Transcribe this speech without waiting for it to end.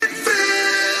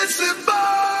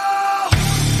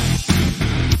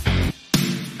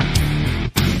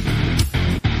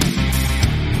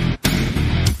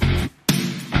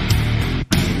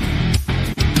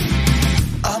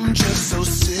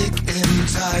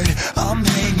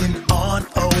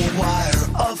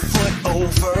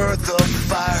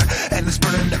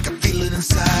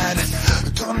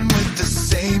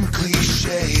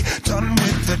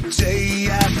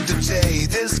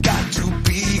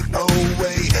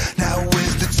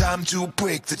time to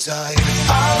break the tie.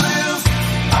 I'll live,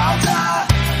 I'll die,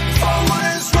 for what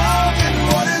is wrong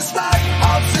and what is right.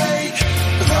 I'll take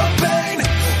the pain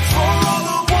for all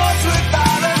the ones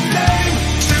without a name.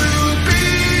 To be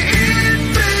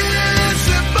invincible,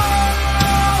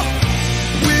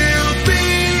 we'll be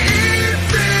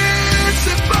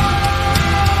invincible.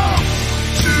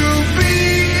 To be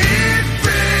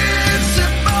invincible,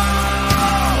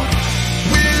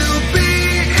 we'll be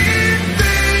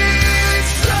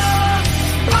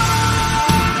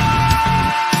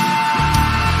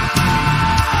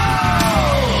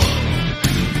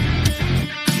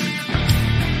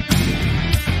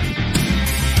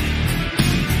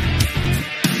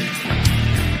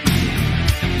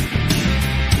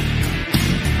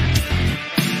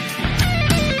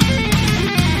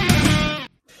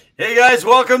Hey guys,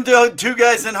 welcome to Two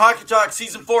Guys in Hockey Talk,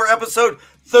 Season 4, Episode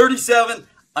 37.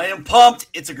 I am pumped.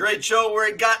 It's a great show where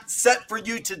it got set for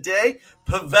you today.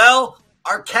 Pavel,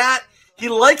 our cat, he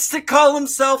likes to call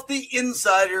himself the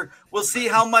insider. We'll see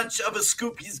how much of a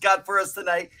scoop he's got for us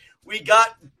tonight. We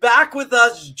got back with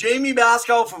us Jamey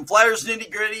Baskow from Flyers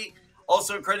Nitty Gritty,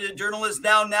 also accredited journalist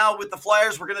now with the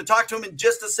Flyers. We're going to talk to him in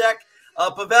just a sec.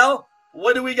 Pavel,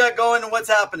 what do we got going and what's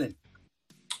happening?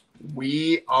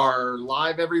 We are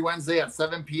live every Wednesday at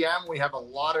 7 p.m. We have a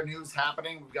lot of news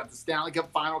happening. We've got the Stanley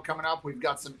Cup Final coming up. We've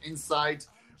got some insight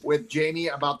with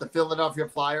Jamey about the Philadelphia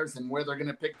Flyers and where they're going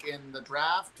to pick in the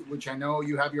draft, which I know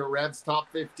you have your Revs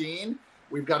top 15.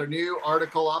 We've got a new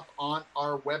article up on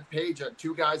our webpage at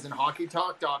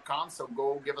twoguysinhockeytalk.com, so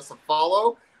go give us a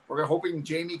follow. We're hoping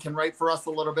Jamey can write for us a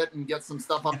little bit and get some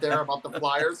stuff up there about the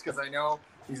Flyers because I know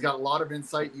he's got a lot of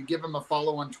insight. You give him a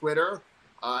follow on Twitter.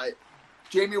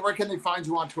 Jamey, where can they find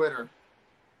you on Twitter?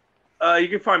 You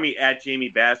can find me at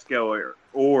Jamey Baskow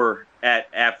or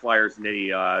at Flyers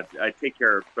Nitty. I take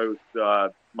care of both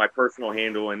my personal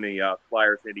handle and the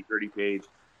Flyers Nitty Gritty page.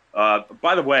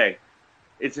 By the way,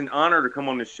 it's an honor to come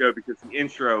on this show because the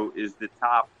intro is the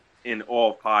top in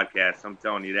all podcasts. I'm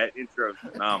telling you, that intro is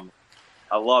phenomenal.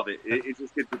 I love it. It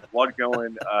just gets the blood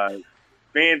going.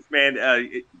 Fans,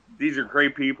 man, these are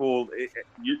great people.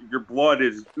 Your blood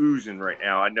is oozing right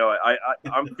now. I know it.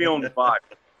 I'm feeling the vibe.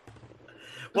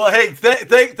 Well, hey,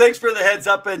 thanks for the heads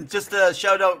up. And just a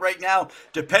shout out right now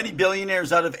to Penny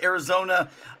Billionaires out of Arizona,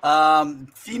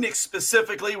 Phoenix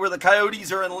specifically, where the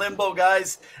Coyotes are in limbo,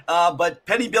 guys. But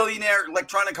Penny Billionaire,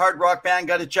 electronic hard rock band,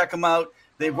 got to check them out.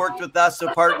 They've worked with us to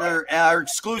partner our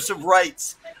exclusive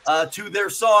rights to their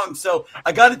songs. So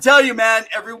I got to tell you, man,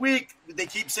 every week they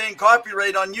keep saying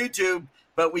copyright on YouTube,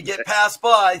 but we get passed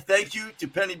by. Thank you to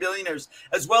Penny Billionaires,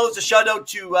 as well as a shout out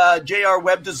to JR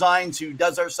Web Designs, who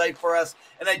does our site for us.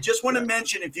 And I just want to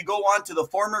mention, if you go on to the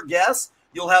former guests,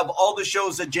 you'll have all the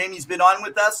shows that Jamey's been on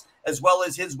with us, as well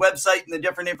as his website and the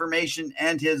different information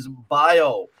and his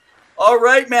bio. All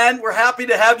right, man, we're happy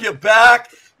to have you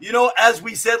back. You know, as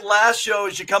we said last show,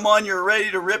 as you come on, you're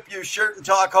ready to rip your shirt and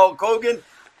talk Hulk Hogan.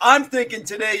 I'm thinking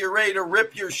today you're ready to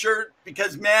rip your shirt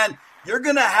because, man, you're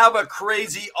going to have a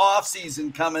crazy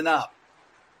offseason coming up.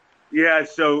 Yeah,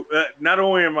 so not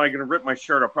only am I going to rip my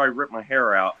shirt, I'll probably rip my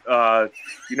hair out. I'm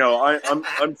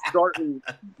starting.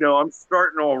 I'm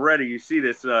starting already. You see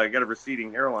this? I got a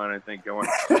receding hairline, I think, going.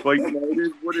 But it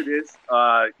is what it is. It's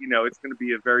going to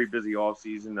be a very busy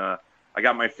offseason. I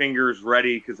got my fingers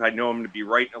ready because I know I'm going to be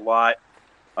writing a lot.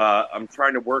 I'm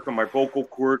trying to work on my vocal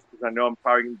cords because I know I'm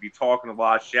probably going to be talking a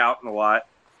lot, shouting a lot.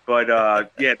 But,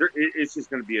 it's just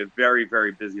going to be a very,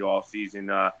 very busy offseason.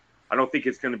 I don't think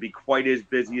it's going to be quite as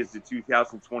busy as the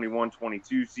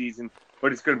 2021-22 season,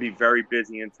 but it's going to be very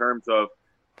busy in terms of,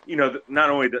 not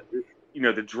only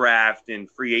the draft and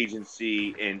free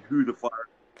agency and who the Flyers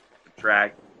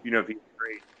attract, if he's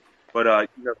great. But,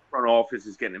 the front office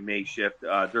is getting a makeshift.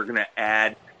 They're going to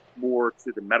add more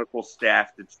to the medical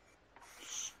staff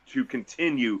to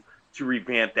continue to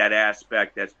revamp that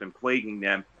aspect that's been plaguing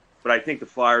them. But I think the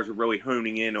Flyers are really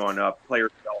honing in on player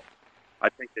development. I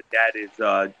think that is,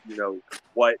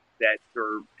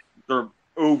 their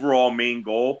overall main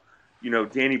goal.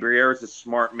 Danny Briere is a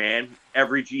smart man.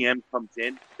 Every GM comes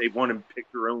in, they want to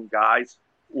pick their own guys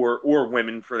or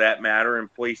women for that matter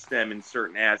and place them in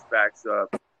certain aspects of,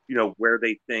 where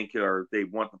they think or they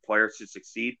want the players to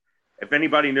succeed. If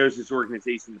anybody knows this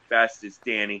organization the best, it's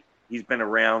Danny. He's been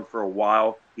around for a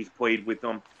while. He's played with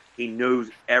them. He knows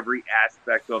every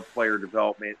aspect of player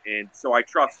development, and so I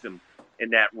trust him in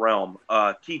that realm.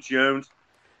 Keith Jones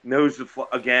knows the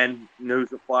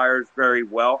Flyers very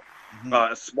well. Mm-hmm.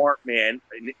 A smart man,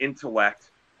 an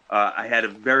intellect. I had a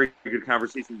very good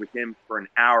conversation with him for an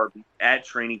hour at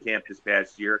training camp this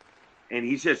past year. And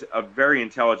he's just a very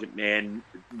intelligent man,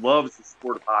 loves the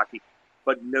sport of hockey.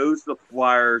 but knows the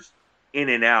Flyers in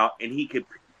and out. And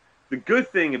the good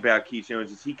thing about Keith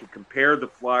Jones is he can compare the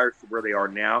Flyers to where they are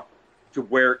now to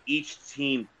where each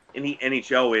team in the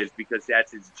NHL is, because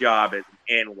that's his job as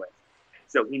an analyst.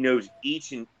 So he knows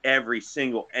each and every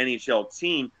single NHL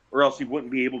team, or else he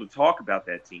wouldn't be able to talk about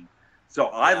that team. So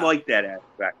I like that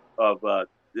aspect of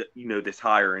this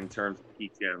hire in terms of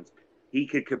Keith Jones. He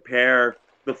could compare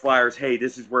the Flyers. Hey,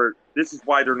 this is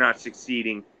why they're not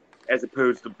succeeding, as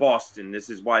opposed to Boston. This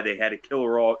is why they had a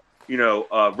killer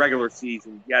regular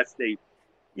season. Yes, they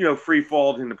free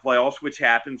falled in the playoffs, which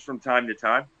happens from time to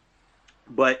time,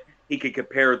 but he could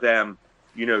compare them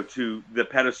to the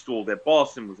pedestal that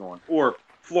Boston was on, or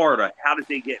Florida. How did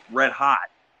they get red hot?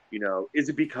 Is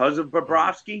it because of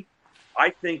Bobrovsky? I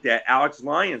think that Alex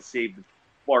Lyons saved the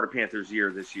Florida Panthers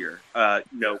year this year.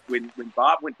 When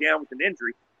Bob went down with an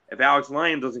injury, if Alex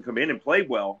Lyons doesn't come in and play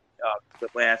well the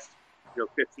last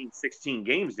 15, 16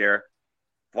 games there,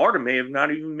 Florida may have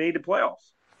not even made the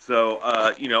playoffs. So,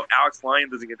 Alex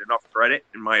Lyons doesn't get enough credit,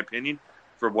 in my opinion,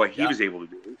 for what he was able to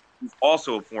do. He's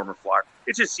also a former Flyer.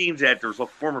 It just seems that there's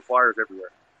former Flyers everywhere.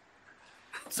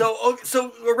 So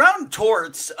around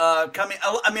Torts coming,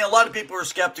 I mean, a lot of people were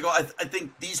skeptical. I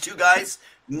think these two guys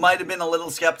might have been a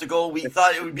little skeptical. We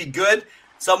thought it would be good,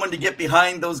 someone to get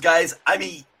behind those guys. I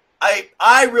mean,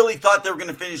 I really thought they were going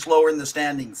to finish lower in the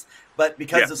standings, but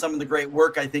because of some of the great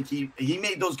work, I think he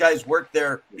made those guys work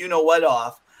their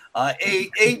off.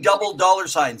 A double dollar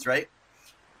signs, right?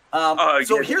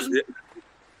 Here's the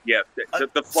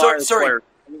Flyers player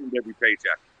every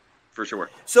paycheck for sure.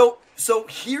 So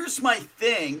here's my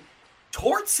thing.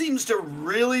 Tort seems to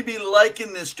really be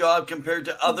liking this job compared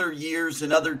to other years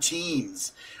and other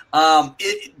teams.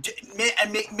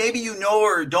 Maybe you know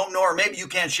or don't know, or maybe you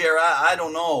can't share. I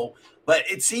don't know, but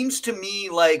it seems to me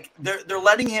like they're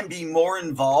letting him be more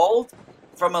involved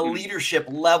from a leadership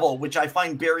level, which I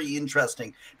find very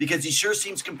interesting, because he sure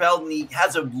seems compelled and he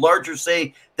has a larger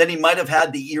say than he might have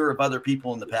had the ear of other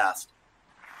people in the past.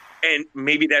 And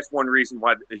maybe that's one reason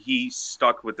why he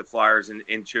stuck with the Flyers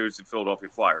and chose the Philadelphia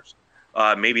Flyers.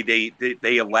 Maybe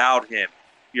they allowed him.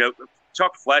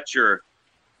 Chuck Fletcher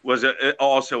was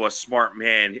also a smart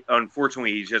man.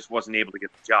 Unfortunately, he just wasn't able to get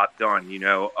the job done.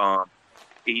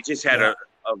 He just had a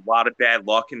lot of bad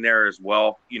luck in there as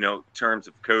well, in terms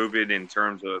of COVID, in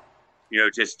terms of,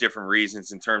 just different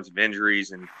reasons, in terms of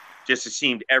injuries. And just it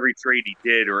seemed every trade he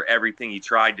did or everything he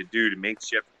tried to do to make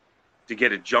shift to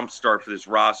get a jump start for this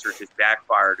roster has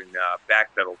backfired and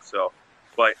backpedaled. So,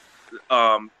 but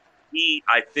he,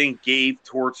 I think, gave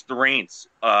Torts the reins.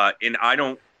 And I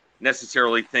don't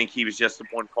necessarily think he was just the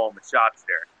one calling the shots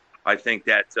there. I think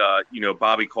that,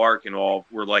 Bobby Clark and all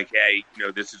were like, hey,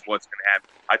 this is what's going to happen.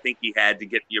 I think he had to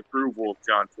get the approval of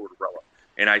John Tortorella.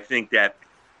 And I think that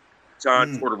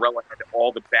John Tortorella had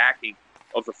all the backing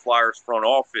of the Flyers front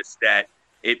office that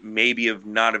it maybe have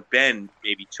not have been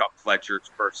maybe Chuck Fletcher's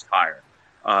first hire,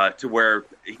 to where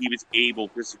he was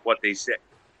able, this is what they said,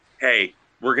 hey,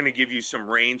 we're going to give you some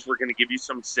reins. We're going to give you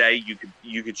some say.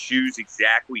 You could choose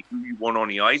exactly who you want on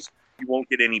the ice. You won't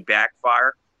get any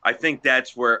backfire. I think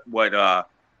that's what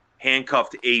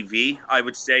handcuffed AV, I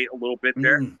would say, a little bit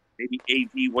there. Maybe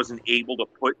AV wasn't able to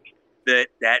put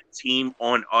that team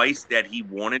on ice that he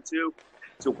wanted to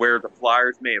where the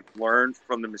Flyers may have learned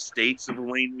from the mistakes of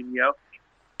Alain Vigneault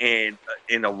and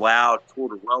allowed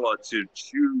Tortorella to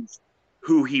choose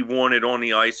who he wanted on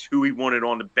the ice, who he wanted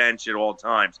on the bench at all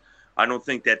times. I don't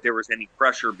think that there was any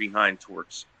pressure behind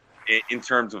Torts in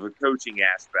terms of a coaching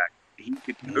aspect. He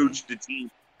could coach the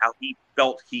team how he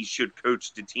felt he should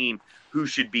coach the team, who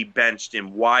should be benched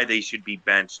and why they should be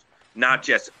benched. Not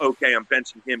just, okay, I'm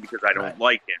benching him because I don't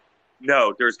like him.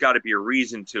 No, there's got to be a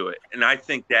reason to it. And I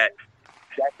think that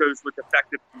goes with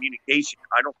effective communication.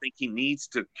 I don't think he needs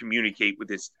to communicate with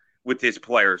his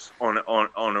players on a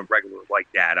regular like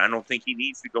that. I don't think he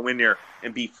needs to go in there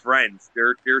and be friends.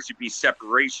 There should be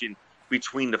separation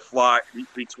between the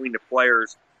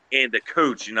players and the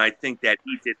coach, and I think that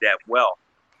he did that well.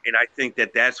 And I think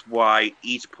that that's why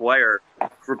each player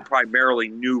primarily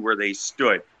knew where they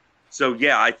stood. So,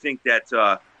 yeah, I think that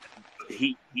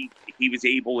he was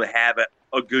able to have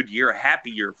a good year, a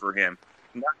happy year for him.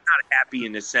 Not happy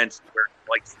in the sense where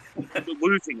like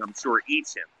losing, I'm sure,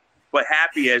 eats him, but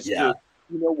happy as to,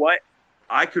 what,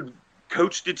 I could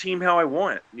coach the team how I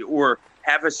want, or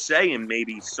have a say in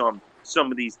maybe some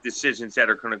of these decisions that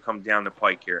are going to come down the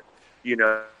pike here.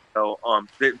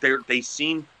 They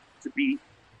seem to be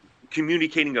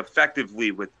communicating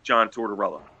effectively with John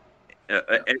Tortorella.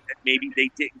 And maybe they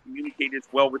didn't communicate as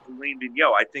well with Alain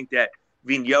Vigneault. I think that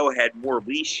Vigneault had more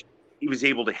leash. He was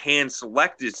able to hand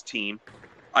select his team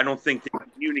I don't think they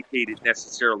communicated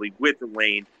necessarily with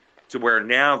Elaine to where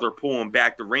now they're pulling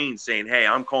back the reins saying, hey,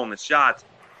 I'm calling the shots,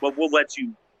 but we'll let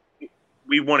you –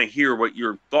 we want to hear what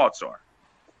your thoughts are.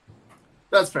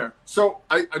 That's fair. So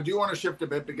I do want to shift a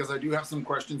bit because I do have some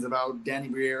questions about Danny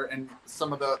Briere and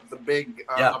some of the big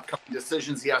upcoming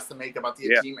decisions he has to make about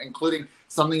the team, including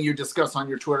something you discussed on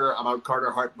your Twitter about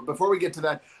Carter Hart. But before we get to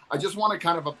that, I just want to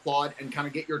kind of applaud and kind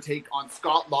of get your take on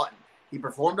Scott Lawton. He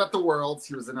performed at the Worlds.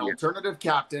 He was an alternative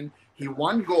captain. He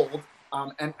won gold.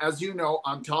 And as you know,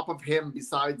 on top of him,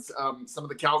 besides some of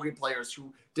the Calgary players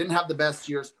who didn't have the best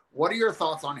years, what are your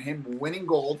thoughts on him winning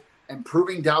gold and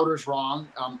proving doubters wrong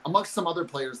amongst some other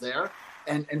players there,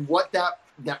 and what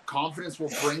that confidence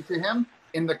will bring to him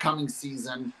in the coming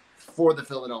season for the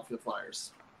Philadelphia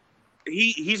Flyers?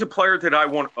 He's a player that I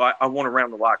want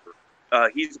around the locker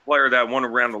room. He's a player that I want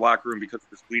around the locker room because of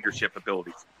his leadership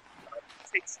abilities.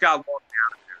 Take Scott Lawton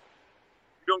out of there.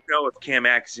 You don't know if Cam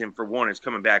Atkinson, for one, is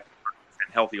coming back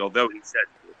 100% healthy, although he said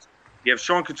he is. You have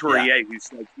Sean Couturier,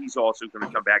 who's like he's also going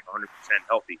to come back 100%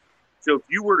 healthy. So if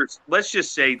you were to, let's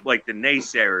just say, like the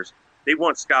naysayers, they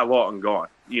want Scott Lawton gone.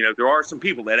 You know, there are some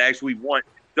people that actually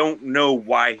don't know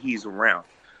why he's around.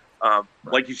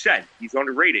 Like you said, he's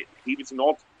underrated. He was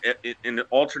an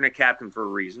alternate captain for a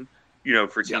reason, you know,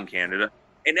 for Team Canada.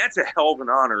 And that's a hell of an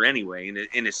honor anyway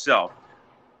in itself.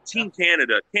 Team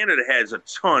Canada has a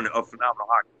ton of phenomenal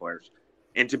hockey players.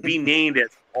 And to be named as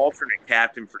alternate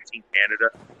captain for Team Canada,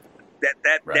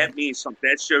 that means something.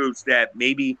 That shows that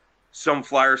maybe some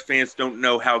Flyers fans don't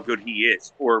know how good he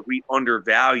is, or we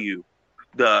undervalue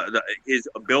his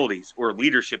abilities or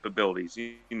leadership abilities.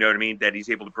 You know what I mean? That he's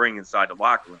able to bring inside the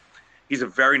locker room. He's a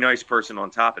very nice person. On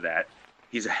top of that,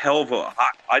 he's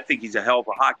I think he's a hell of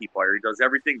a hockey player. He does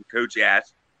everything the coach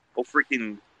asks. He'll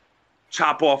freaking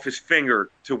chop off his finger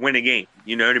to win a game.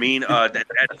 You know what I mean?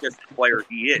 That's just the player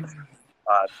he is.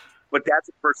 But that's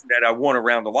a person that I want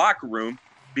around the locker room.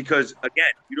 Because,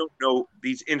 again, you don't know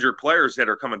these injured players that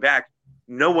are coming back.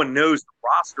 No one knows the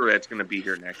roster that's going to be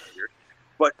here next year.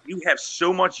 But you have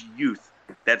so much youth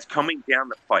that's coming down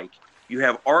the pike. You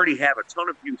already have a ton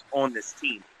of youth on this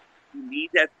team. You need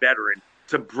that veteran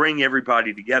to bring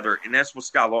everybody together, and that's what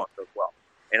Scott Lawton does well.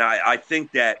 And I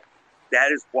think that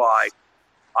is why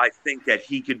I think that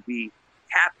he could be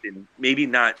captain. Maybe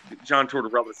not. John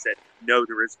Tortorella said, no,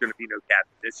 there is going to be no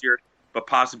captain this year, but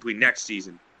possibly next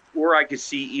season. Or I could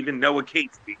see even Noah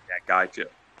Cates being that guy too.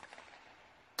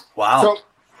 Wow.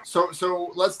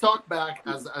 So let's talk back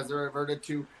as I reverted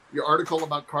to your article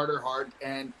about Carter Hart.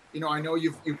 And, you know, I know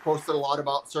you've posted a lot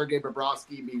about Sergei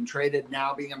Bobrovsky being traded,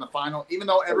 now being in the final, even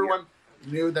though everyone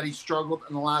knew that he struggled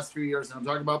in the last few years. And I'm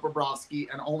talking about Bobrovsky,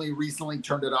 and only recently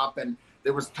turned it up. And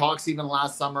there was talks even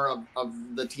last summer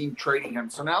of the team trading him.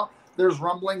 So now there's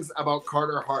rumblings about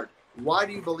Carter Hart. Why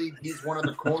do you believe he's one of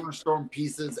the cornerstone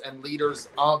pieces and leaders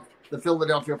of the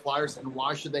Philadelphia Flyers, and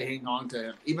why should they hang on to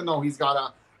him, even though he's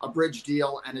got a bridge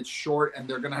deal and it's short and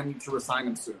they're going to need to resign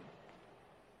him soon?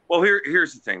 Well,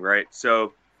 here's the thing, right?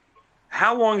 So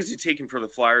how long is it taking for the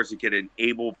Flyers to get an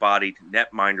able-bodied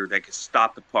netminder that can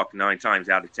stop the puck 9 times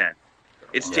out of 10?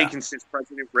 It's taken since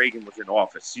President Reagan was in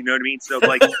office. You know what I mean? So,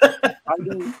 like,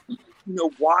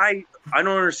 why? I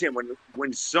don't understand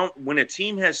when a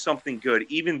team has something good,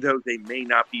 even though they may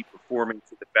not be performing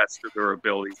to the best of their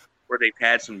abilities, or they've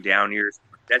had some down years.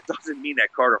 That doesn't mean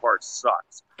that Carter Hart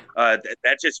sucks.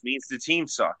 That just means the team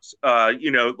sucks.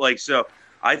 So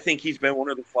I think he's been one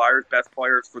of the Flyers' best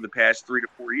players for the past 3 to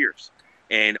 4 years,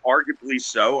 and arguably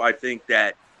so. I think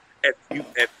that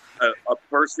if a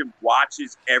person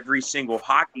watches every single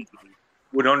hockey game,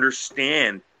 would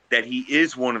understand that he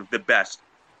is one of the best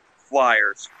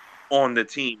Flyers on the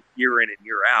team year in and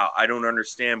year out. I don't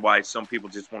understand why some people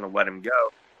just want to let him go.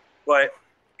 But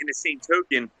in the same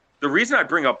token, the reason I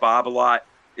bring up Bob a lot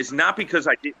is not because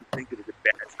I didn't think it was a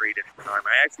bad trade at the time.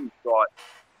 I actually thought,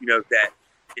 that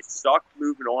it sucked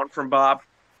moving on from Bob.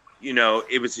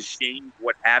 It was a shame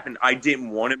what happened. I didn't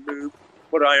want to move,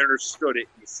 but I understood it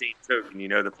in the same token.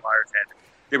 The Flyers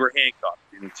they were handcuffed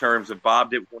in terms of Bob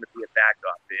didn't want to be a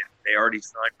backup. They already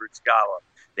signed Bruce Gala.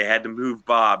 They had to move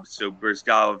Bob so Bruce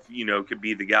Gala, could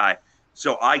be the guy.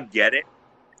 So I get it,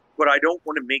 but I don't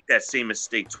want to make that same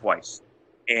mistake twice.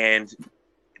 And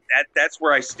that's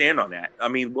where I stand on that. I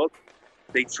mean, look,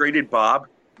 they traded Bob.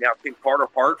 Now, can Carter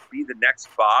Hart be the next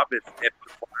Bob if the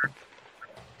Flyers?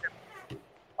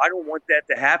 I don't want that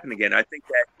to happen again. I think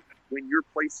that when you're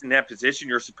placed in that position,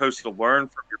 you're supposed to learn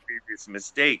from your previous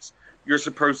mistakes. You're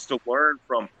supposed to learn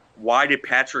from why did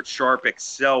Patrick Sharp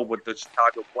excel with the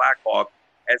Chicago Blackhawks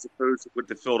as opposed to with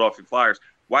the Philadelphia Flyers?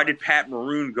 Why did Pat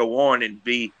Maroon go on and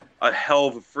be a hell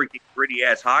of a freaking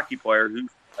gritty-ass hockey player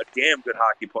who's a damn good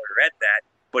hockey player at that,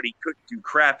 but he couldn't do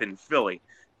crap in Philly.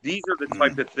 These are the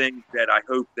type of things that I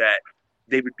hope that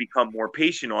they would become more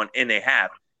patient on, and they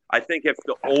have. I think if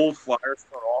the old Flyers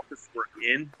front office were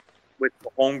in with the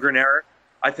Holmgren era,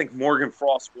 I think Morgan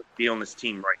Frost would be on this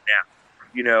team right now.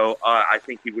 I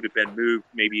think he would have been moved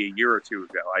maybe a year or two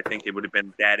ago. I think they would have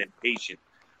been that impatient.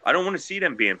 I don't want to see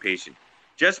them be impatient.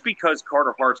 Just because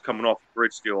Carter Hart's coming off a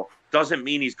bridge deal doesn't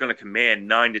mean he's going to command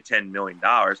 $9 to $10 million.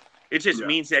 It just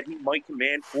means that he might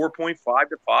command 4.5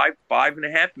 to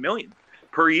 5.5 million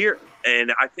per year.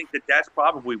 And I think that that's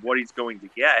probably what he's going to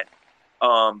get.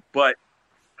 But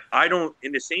I don't,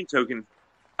 in the same token,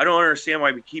 I don't understand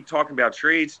why we keep talking about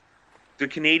trades. The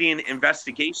Canadian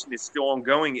investigation is still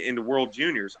ongoing in the World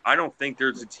Juniors. I don't think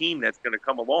there's a team that's going to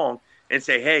come along and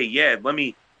say, hey, yeah, let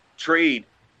me trade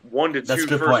 1 to 2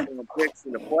 first-round picks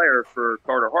and a player for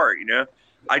Carter Hart,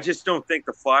 I just don't think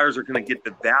the Flyers are going to get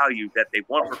the value that they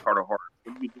want for Carter Hart.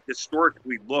 When you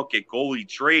historically look at goalie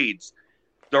trades,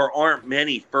 there aren't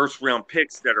many first-round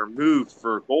picks that are moved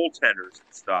for goaltenders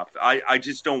and stuff. I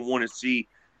just don't want to see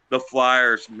the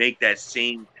Flyers make that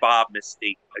same Bob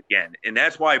mistake again. And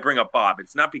that's why I bring up Bob.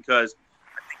 It's not because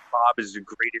I think Bob is the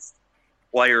greatest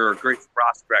player or greatest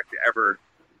prospect to ever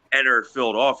enter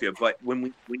Philadelphia, but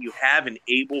when you have an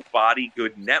able-bodied,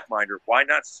 good netminder, why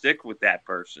not stick with that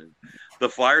person? The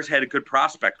Flyers had a good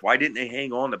prospect. Why didn't they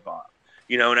hang on to Bob?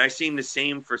 And I seen the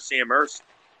same for Sam Ersson.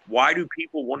 Why do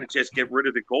people want to just get rid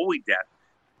of the goalie depth?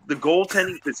 The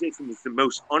goaltending position is the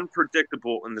most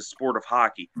unpredictable in the sport of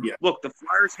hockey. Yeah. Look, the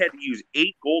Flyers had to use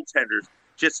 8 goaltenders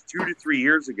just 2 to 3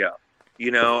 years ago.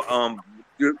 Do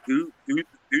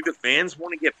the fans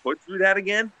want to get put through that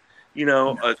again? You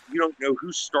don't know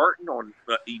who's starting on,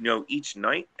 each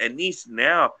night. At least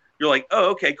now you're like,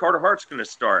 oh, okay, Carter Hart's going to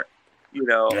start.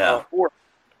 That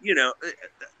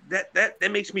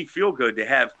makes me feel good to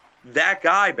have that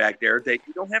guy back there that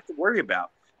you don't have to worry about.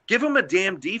 Give him a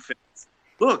damn defense.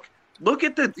 Look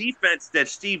at the defense that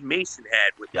Steve Mason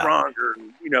had with Pronger,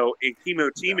 and Kimo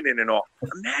Timonen and all.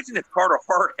 Imagine if Carter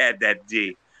Hart had that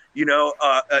D,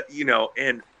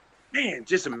 and man,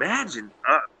 just imagine,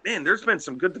 there's been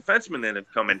some good defensemen that have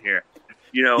come in here,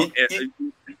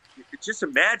 just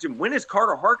imagine, when is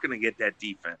Carter Hart going to get that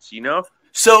defense,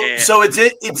 So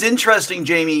it's interesting,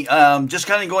 Jamey. Just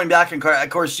kind of going back, and of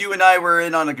course, you and I were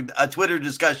in on a Twitter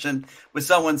discussion with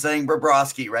someone saying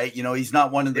Bobrovsky, right? He's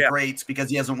not one of the greats because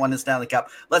he hasn't won the Stanley Cup.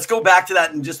 Let's go back to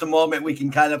that in just a moment. We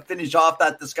can kind of finish off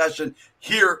that discussion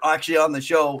here, actually, on the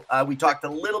show. We talked a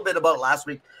little bit about it last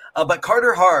week, but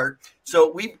Carter Hart.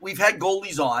 So we've had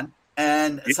goalies on,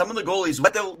 and some of the goalies,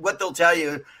 what they'll tell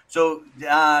you. So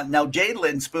now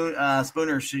Jadlyn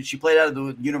Spooner, she played out of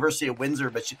the University of Windsor,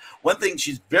 but one thing,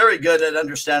 she's very good at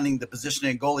understanding the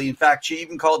positioning of goalie. In fact, she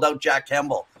even called out Jack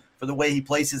Campbell for the way he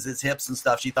places his hips and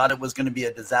stuff. She thought it was going to be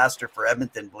a disaster for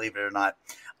Edmonton, believe it or not,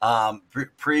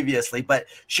 previously. But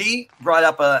she brought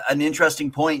up an interesting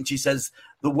point, and she says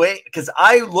because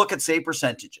I look at save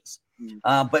percentages,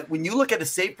 but when you look at a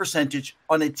save percentage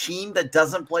on a team that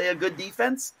doesn't play a good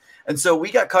defense, and so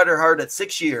we got Carter Hart at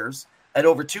 6 years, at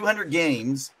over 200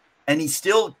 games, and he's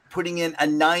still putting in a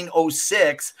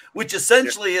 906, which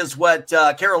essentially is what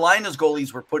Carolina's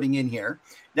goalies were putting in here.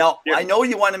 Now, I know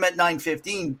you want him at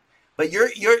 915, but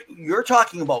you're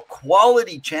talking about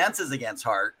quality chances against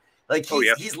Hart. Like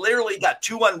he's literally got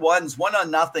 2-on-1s,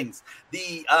 1-on-nothings.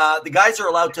 The guys are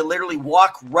allowed to literally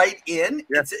walk right in.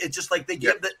 Yeah. It's just like they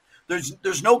give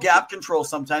there's no gap control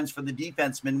sometimes for the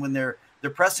defensemen when they're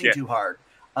pressing too hard.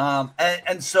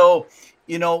 And so,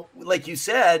 like you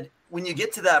said, when you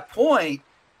get to that point,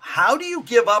 how do you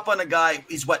give up on a guy?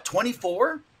 He's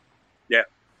 24? Yeah.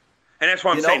 And that's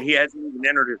what I'm saying. He hasn't even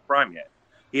entered his prime yet.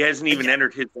 He hasn't even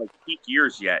entered his peak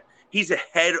years yet. He's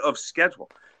ahead of schedule.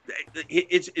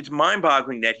 It's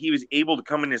mind-boggling that he was able to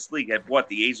come in this league at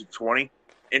the age of 20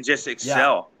 and just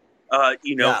excel.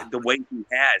 The way he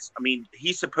has. I mean,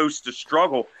 he's supposed to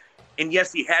struggle. And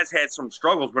yes, he has had some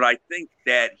struggles, but I think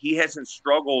that he hasn't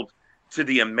struggled to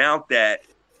the amount that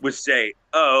would say,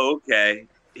 oh, okay,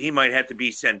 he might have to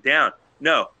be sent down.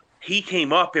 No, he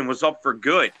came up and was up for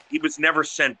good. He was never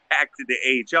sent back to the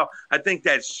AHL. I think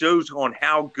that shows on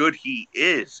how good he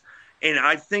is. And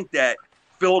I think that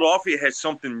Philadelphia has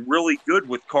something really good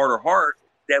with Carter Hart,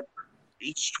 that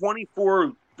he's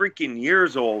 24 freaking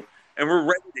years old, and we're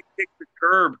ready to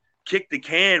kick the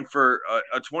can for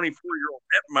a 24-year-old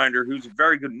netminder who's a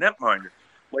very good netminder.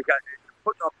 Like,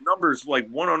 putting up numbers like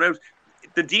 1-on-0s.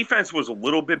 The defense was a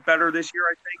little bit better this year,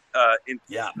 I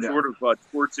think,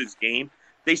 towards his game.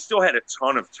 They still had a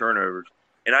ton of turnovers,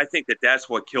 and I think that that's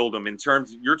what killed him. In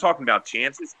terms, you're talking about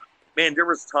chances. Man, there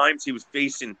was times he was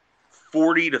facing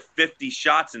 40 to 50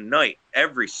 shots a night,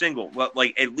 every single,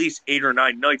 like at least 8 or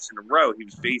 9 nights in a row. He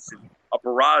was facing a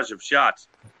barrage of shots.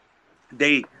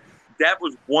 That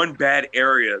was one bad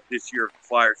area this year for the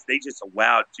Flyers. They just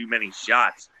allowed too many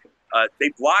shots. They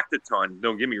blocked a ton,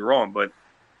 don't get me wrong, but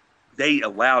they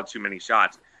allowed too many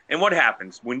shots. And what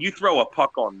happens when you throw a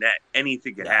puck on net?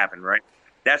 Anything can happen, right?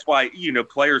 That's why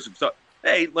players have thought,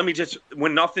 hey, let me just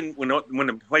when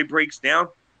the play breaks down,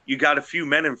 you got a few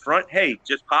men in front. Hey,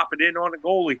 just pop it in on a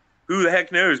goalie. Who the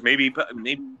heck knows? Maybe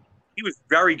he was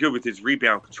very good with his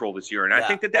rebound control this year, and I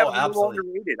think that was a little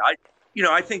underrated.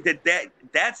 I think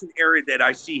that's an area that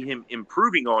I see him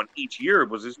improving on each year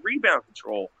was his rebound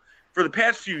control. For the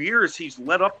past few years, he's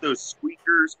let up those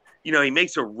squeakers. He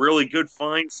makes a really good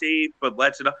fine save, but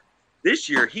lets it up. This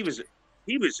year, he was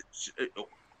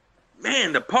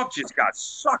man, the puck just got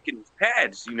sucked in his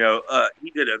pads. He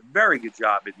did a very good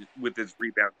job with his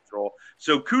rebound control.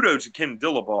 So kudos to Ken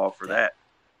Dillabaugh for that.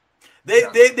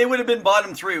 They would have been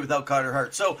bottom 3 without Carter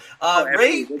Hart. So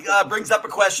Ray brings up a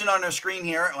question on our screen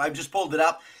here. I've just pulled it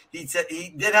up. He said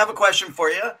he did have a question for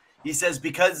you. He says,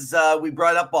 because we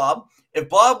brought up Bob, if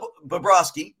Bob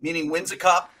Bobrovsky, meaning wins a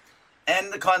cup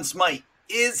and the Conn Smythe,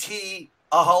 is he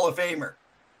a Hall of Famer?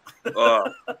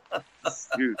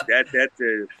 Dude,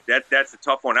 that's a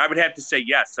tough one. I would have to say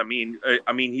yes. I mean,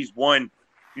 he's won,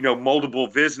 multiple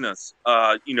Vezina,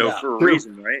 for a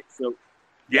reason, right? So,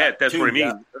 that's what I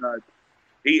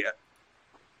mean.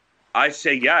 I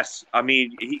say yes. I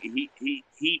mean,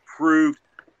 he proved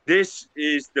this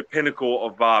is the pinnacle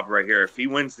of Bob right here. If he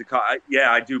wins the cup,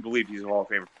 I do believe he's a Hall of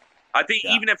Famer. I think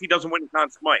even if he doesn't win the Conn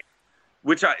Smythe,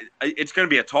 which it's going to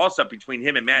be a toss-up between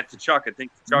him and Matt Tkachuk. I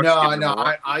think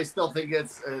Tkachuk's I still think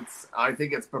it's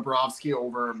Bobrovsky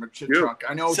over Tkachuk.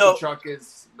 I know Tkachuk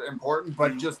is important,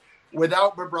 but just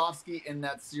without Bobrovsky in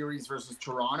that series versus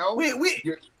Toronto,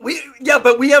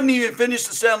 but we haven't even finished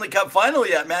the Stanley Cup final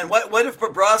yet, man. What if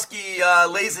Bobrovsky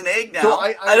lays an egg now? So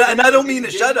I don't mean a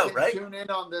shutout, right? Tune in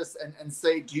on this and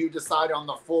say, do you decide on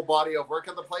the full body of work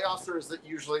of the playoffs, or is it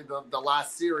usually the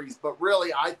last series? But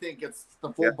really, I think it's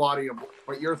the full body of work.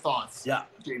 What your thoughts,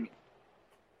 Jamey?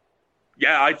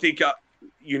 Yeah, I think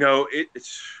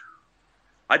it's.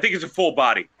 I think it's a full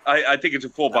body. I think it's a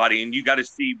full body, and you got to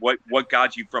see what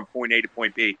got you from point A to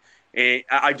point B. And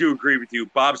I do agree with you.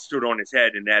 Bob stood on his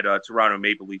head in that Toronto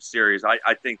Maple Leaf series.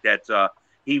 I think that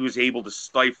he was able to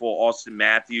stifle Austin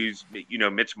Matthews,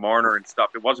 Mitch Marner and stuff.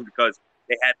 It wasn't because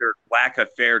they had their lack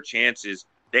of fair chances.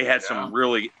 They had some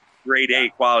really grade A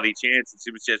quality chances.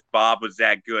 It was just Bob was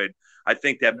that good. I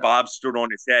think that Bob stood on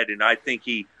his head, and I think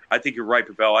you're right,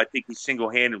 Pavel. I think he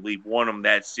single-handedly won him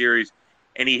that series,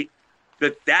 and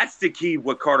that's the key.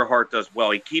 What Carter Hart does well,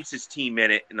 he keeps his team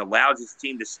in it and allows his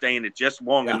team to stay in it just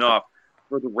long enough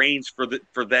for the Reigns for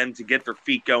them to get their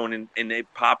feet going and they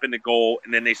pop in the goal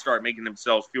and then they start making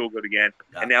themselves feel good again.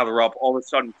 And now they're up all of a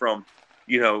sudden from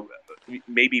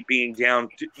maybe being down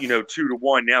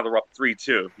 2-1. Now they're up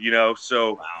 3-2.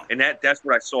 So and that's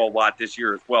what I saw a lot this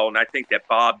year as well. And I think that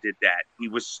Bob did that. He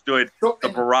withstood the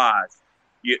barrage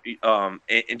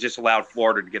and just allowed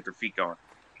Florida to get their feet going.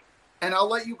 And I'll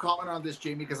let you comment on this,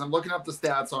 Jamey, because I'm looking up the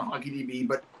stats on HockeyDB.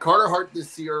 But Carter Hart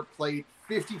this year played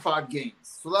 55 games.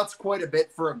 So that's quite a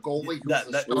bit for a goalie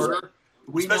who's a starter.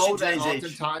 We know that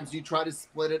oftentimes you try to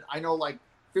split it. I know like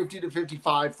 50 to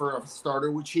 55 for a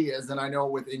starter, which he is. And I know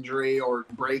with injury or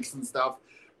breaks and stuff.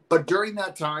 But during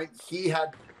that time, he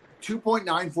had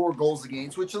 2.94 goals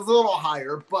against, which is a little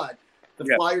higher. But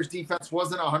the Flyers defense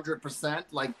wasn't 100%.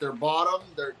 Like their bottom,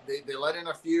 they let in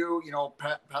a few,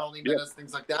 penalty minutes,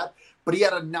 things like that. But he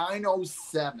had a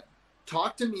 907.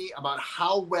 Talk to me about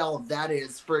how well that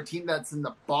is for a team that's in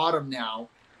the bottom now.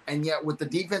 And yet with the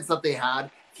defense that they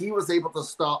had, he was able to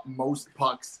stop most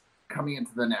pucks coming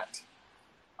into the net.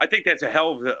 I think that's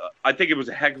I think it was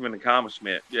a heck of an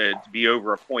accomplishment to be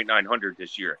over a .900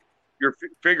 this year. You're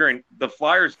figuring the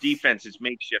Flyers defense is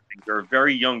makeshifting. They're a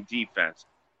very young defense.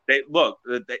 They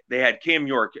had Cam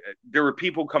York. There were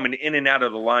people coming in and out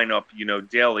of the lineup,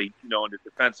 daily, on the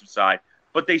defensive side.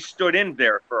 But they stood in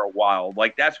there for a while.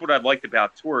 Like, that's what I liked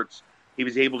about Torts. He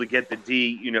was able to get the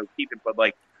D, keep it. But,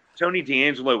 like, Tony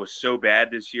DeAngelo was so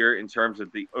bad this year in terms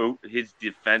of his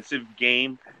defensive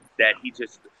game that he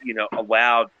just,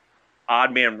 allowed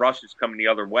odd man rushes coming the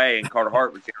other way. And Carter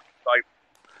Hart was because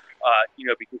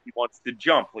he wants to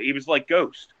jump. He was like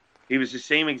Ghost. He was the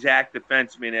same exact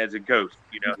defenseman as a Ghost.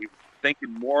 He was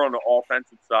thinking more on the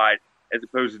offensive side as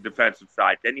opposed to defensive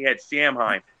side. Then you had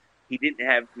Samheim. He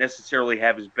didn't necessarily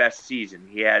have his best season.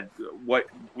 He had what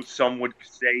some would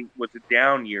say was a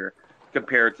down year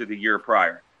compared to the year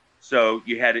prior. So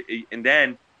you had, and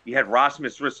then You had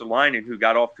Rasmus Ristolainen, who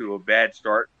got off to a bad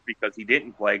start because he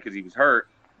didn't play because he was hurt.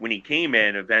 When he came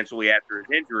in eventually after his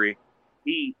injury,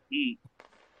 he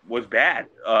was bad,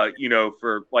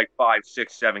 for like 5,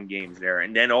 6, 7 games there.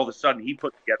 And then all of a sudden he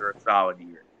put together a solid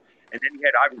year. And then you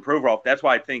had Ivan Provorov. That's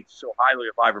why I think so highly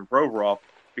of Ivan Provorov,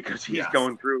 because he's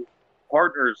going through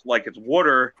partners like it's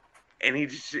water, and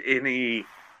he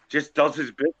just does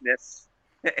his business.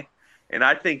 And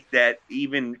I think that he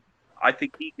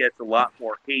gets a lot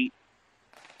more hate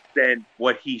than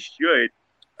what he should,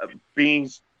 being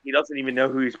he doesn't even know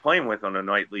who he's playing with on a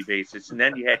nightly basis. And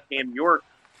then you had Cam York,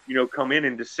 come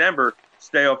in December,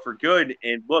 stay up for good,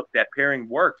 and look, that pairing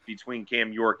worked between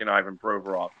Cam York and Ivan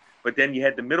Provorov. But then you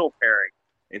had the middle pairing,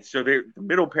 and so the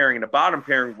middle pairing and the bottom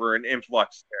pairing were an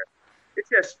influx there.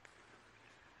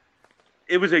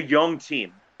 It was a young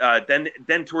team.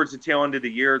 Then towards the tail end of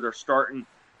the year,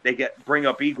 they bring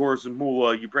up Igor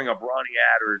Zamula, you bring up Ronnie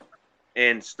Adder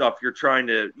and stuff. You're trying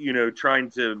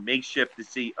to make shift to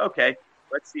see, okay,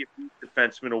 let's see if these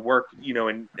defensemen will work,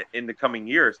 in the coming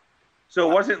years. So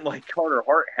it wasn't like Carter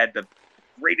Hart had the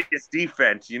greatest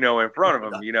defense, in front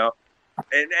of him,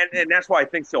 and that's why I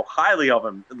think so highly of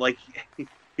him. Like,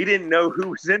 he didn't know who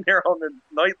was in there on a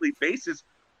nightly basis,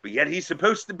 but yet he's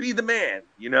supposed to be the man,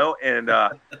 and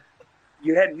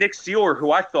you had Nick Seeler,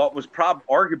 who I thought was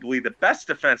arguably the best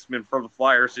defenseman for the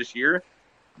Flyers this year,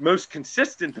 most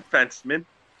consistent defenseman,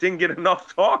 didn't get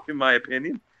enough talk, in my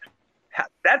opinion.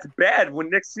 That's bad when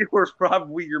Nick Seeler is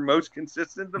probably your most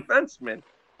consistent defenseman,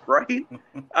 right?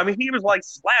 I mean, he was like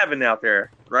Slavin out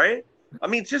there, right? I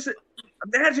mean, just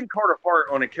imagine Carter Hart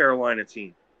on a Carolina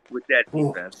team with that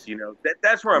defense,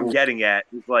 That's where I'm getting at.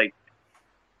 Is like,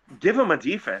 give him a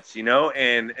defense,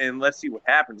 and let's see what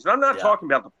happens. And I'm not talking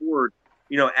about the forward,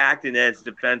 acting as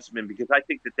defensemen, because I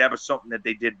think that was something that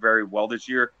they did very well this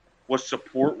year, was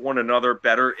support one another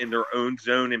better in their own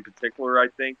zone in particular, I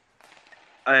think.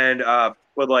 And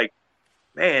but like,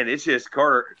 man, it's just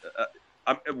Carter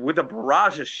with a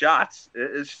barrage of shots.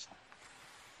 It's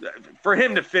for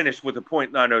him to finish with a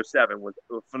 .907 was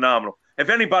phenomenal. If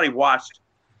anybody watched,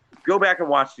 go back and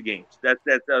watch the games.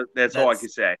 That's all I can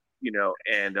say.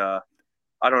 And I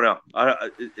don't know.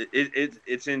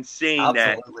 It's insane.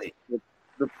 Absolutely. That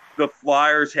the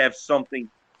Flyers have something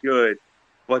good,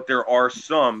 but there are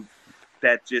some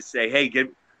that just say, "Hey,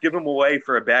 give them away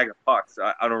for a bag of pucks."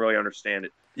 I don't really understand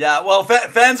it. Yeah, well,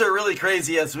 fans are really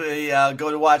crazy as we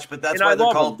go to watch, but that's why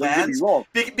they're called fans.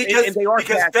 Because they are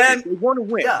fans, they want to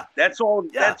win. Yeah. That's all.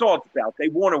 Yeah. That's all it's about. They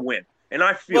want to win. And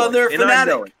I feel they're a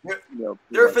fanatic.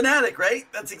 They're a it. fanatic, right?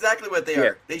 That's exactly what they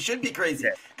are. They should be crazy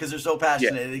because they're so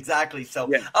passionate. Yeah. Exactly.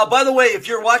 So, by the way, if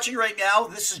you're watching right now,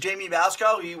 this is Jamey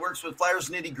Baskow. He works with Flyers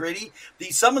Nitty Gritty.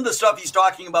 Some of the stuff he's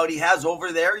talking about, he has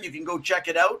over there. You can go check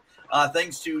it out.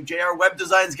 Thanks to JR Web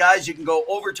Designs, guys. You can go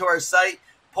over to our site,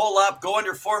 pull up, go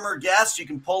under former guests. You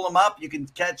can pull them up. You can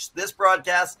catch this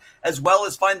broadcast as well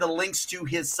as find the links to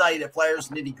his site at Flyers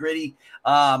Nitty Gritty.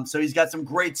 So he's got some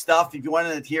great stuff if you want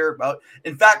to hear about.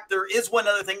 In fact, there is one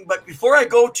other thing. But before I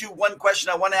go to one question,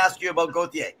 I want to ask you about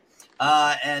Gauthier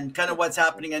and kind of what's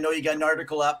happening. I know you got an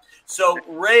article up. So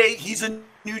Ray, he's a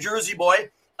New Jersey boy.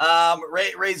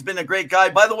 Ray's been a great guy.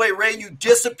 By the way, Ray, you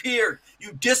disappeared.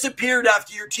 You disappeared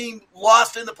after your team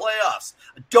lost in the playoffs.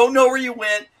 I don't know where you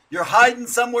went. You're hiding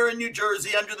somewhere in New Jersey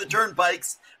under the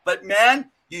turnpikes. But, man,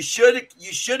 you should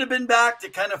have been back to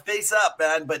kind of face up,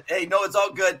 man. But, hey, no, it's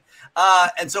all good.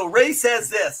 And so Ray says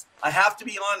this. I have to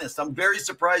be honest. I'm very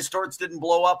surprised Torts didn't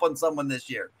blow up on someone this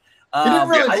year. He didn't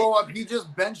really blow up. He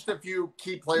just benched a few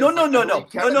key players. No.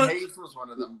 Kevin Hayes was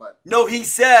one of them. But no, he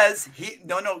says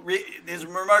his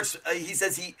remarks. He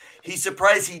says he's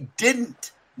surprised he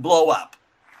didn't blow up.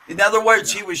 In other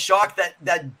words, he was shocked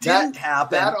that didn't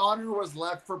happen. That honor was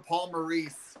left for Paul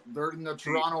Maurice during the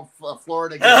Toronto,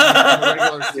 Florida game in the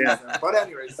regular season. But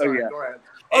anyway, sorry, go ahead.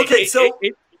 Okay, so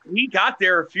he got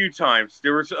there a few times.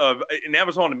 There was, and that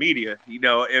was on the media.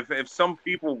 If some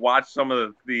people watch some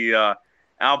of the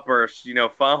outbursts,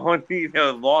 following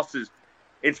losses,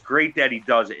 it's great that he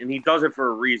does it, and he does it for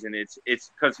a reason. It's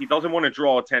because he doesn't want to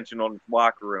draw attention on his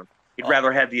locker room. He'd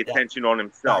rather have the attention on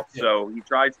himself. So he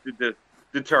tries to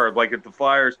deter. Like if the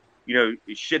Flyers,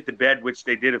 shit the bed, which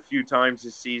they did a few times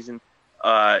this season.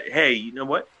 Hey, you know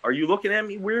what? Are you looking at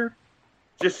me weird?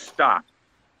 Just stop.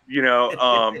 So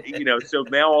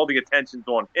now all the attention's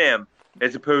on him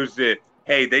as opposed to,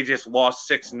 hey, they just lost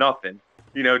 6-0.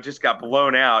 Just got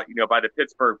blown out, by the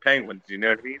Pittsburgh Penguins. You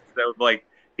know what I mean? So like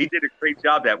he did a great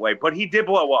job that way. But he did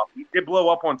blow up. He did blow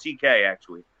up on TK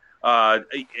actually.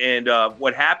 And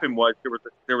what happened was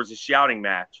there was a shouting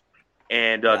match.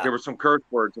 And there were some curse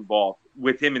words involved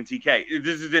with him and TK.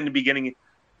 This is in the beginning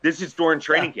This is during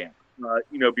training camp.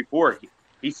 Before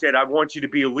he said, "I want you to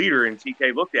be a leader," and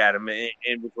TK looked at him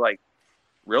and was like,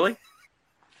 "Really?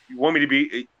 You want me to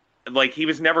be?" Like, he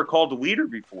was never called a leader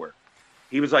before.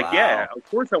 He was like, Wow. "Yeah, of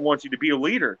course I want you to be a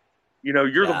leader.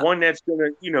 You're the one that's gonna,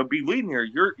 be leading here.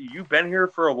 You've been here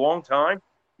for a long time,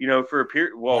 for a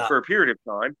period. Well, for a period of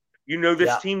time,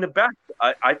 this team the best.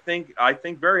 I think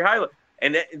very highly.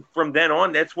 And from then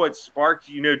on, that's what sparked,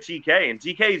 TK. And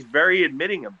TK is very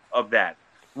admitting of that.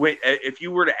 If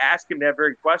you were to ask him that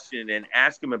very question and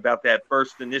ask him about that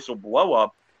first initial blow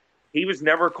up, he was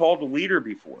never called a leader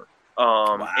before.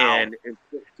 And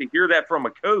to hear that from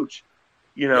a coach,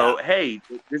 hey,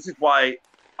 this is why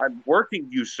I'm working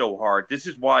you so hard. This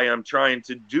is why I'm trying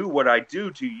to do what I do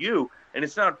to you. And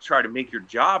it's not to try to make your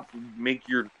job, make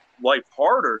your life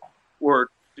harder, or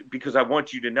because I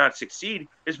want you to not succeed.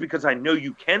 It's because I know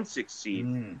you can succeed.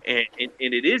 And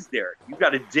it is there. You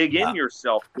got to dig in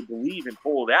yourself to believe and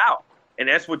pull it out. And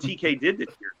that's what TK did this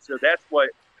year.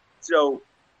 So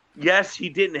yes, he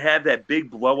didn't have that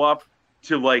big blow up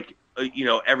to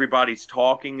everybody's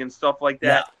talking and stuff like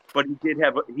that. Yeah. But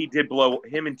he did blow.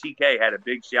 Him and TK had a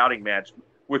big shouting match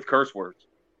with curse words.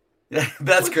 Yeah,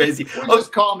 that's crazy. It's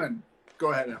common.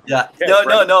 Go ahead. Yeah. No.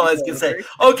 I was gonna say.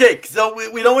 Okay, so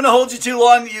we don't want to hold you too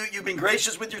long. You've been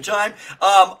gracious with your time.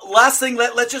 Last thing,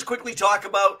 let's just quickly talk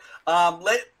about.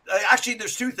 Actually,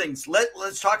 there's two things.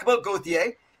 Let's talk about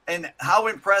Gauthier and how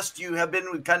impressed you have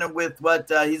been with what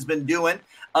he's been doing,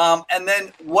 and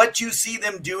then what you see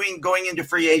them doing going into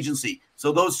free agency.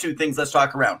 So those two things, let's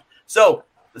talk around. So.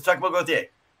 Let's talk about Gauthier.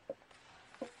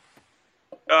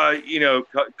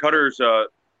 Cutter's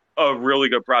a really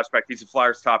good prospect. He's a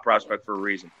Flyers top prospect for a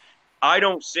reason. I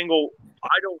don't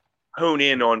hone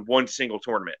in on one single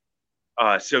tournament.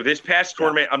 So this past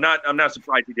tournament, I'm not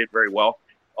surprised he did very well.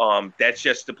 That's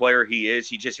just the player he is.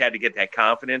 He just had to get that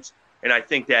confidence. And I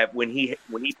think that when he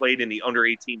played in the under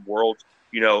 18 world,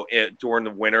 during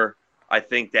the winter, I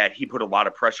think that he put a lot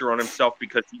of pressure on himself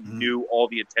because he knew all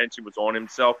the attention was on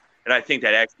himself. And I think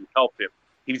that actually helped him.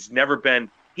 He's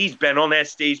been on that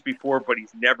stage before, but he's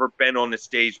never been on the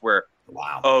stage where,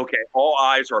 okay, all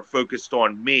eyes are focused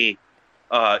on me,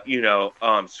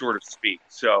 sort of speak.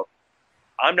 So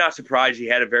I'm not surprised he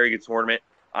had a very good tournament.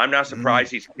 I'm not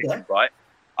surprised he's kicking butt.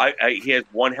 He has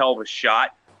one hell of a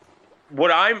shot.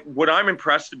 What I'm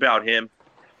impressed about him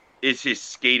is his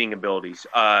skating abilities.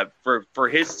 For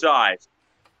his size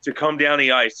to come down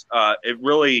the ice, it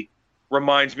really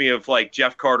reminds me of like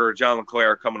Jeff Carter or John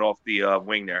LeClair coming off the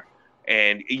wing there.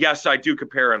 And yes, I do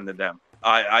compare him to them.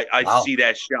 I see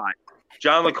that shot.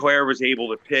 John LeClair was able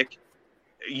to pick.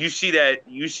 You see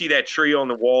that tree on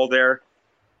the wall there.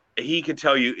 He can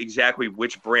tell you exactly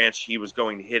which branch he was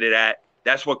going to hit it at.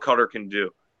 That's what Cutter can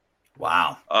do.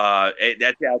 Wow.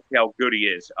 That's how good he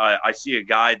is. I see a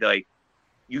guy like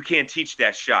you can't teach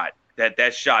that shot.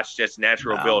 That shot's just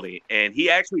natural ability. And he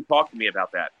actually talked to me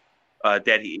about that.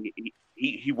 That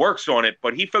he works on it,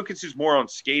 but he focuses more on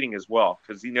skating as well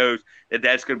because he knows that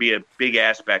that's going to be a big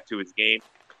aspect to his game.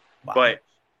 Wow. But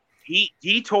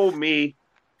he told me,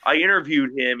 I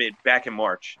interviewed him back in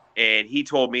March, and he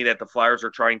told me that the Flyers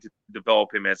are trying to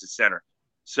develop him as a center.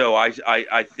 So I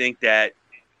think that's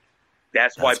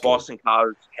why Boston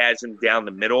College has him down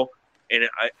the middle. And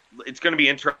it's going to be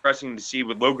interesting to see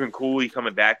with Logan Cooley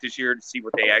coming back this year to see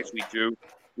what they actually do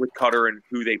with Cutter and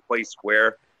who they place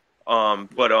where. I'm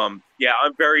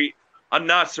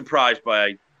not surprised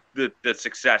by the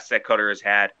success that Cutter has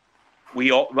had.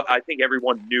 I think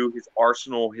everyone knew his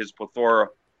arsenal, his plethora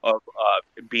of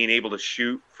being able to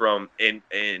shoot from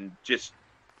and just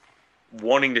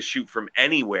wanting to shoot from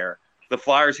anywhere. The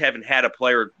Flyers haven't had a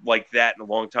player like that in a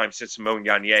long time since Simone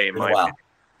Gagner, in my opinion.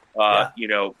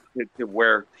 To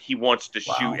where he wants to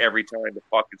shoot every time the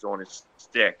puck is on his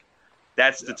stick.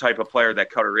 That's the type of player that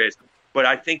Cutter is. But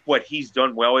I think what he's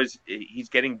done well is he's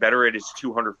getting better at his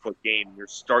 200-foot game. You're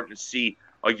starting to see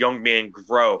a young man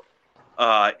grow.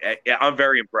 I'm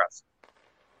very impressed.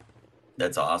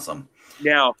 That's awesome.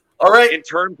 Now, all right. In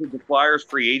terms of the Flyers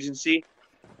free agency,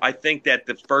 I think that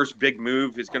the first big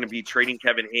move is going to be trading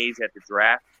Kevin Hayes at the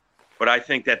draft. But I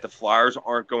think that the Flyers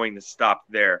aren't going to stop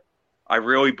there. I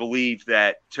really believe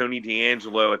that Tony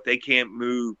DeAngelo, if they can't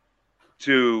move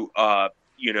to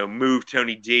move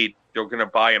Tony D, they're going to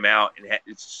buy him out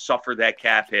and suffer that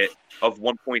cap hit of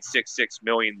 $1.66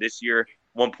 million this year,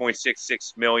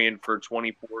 $1.66 million for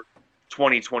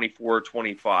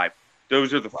 2024-25.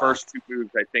 Those are the first two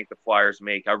moves I think the Flyers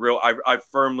make. I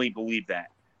firmly believe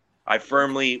that. What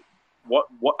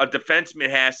a defenseman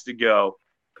has to go.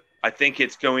 I think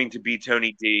it's going to be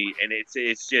Tony D, and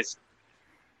it's just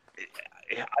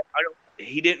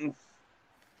he didn't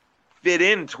fit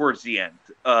in towards the end,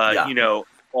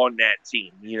 on that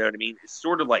team. You know what I mean? It's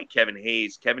sort of like Kevin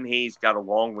Hayes. Kevin Hayes got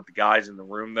along with the guys in the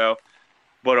room, though,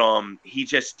 but he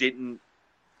just didn't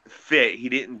fit. He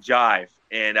didn't jive.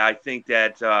 And I think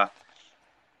that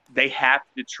they have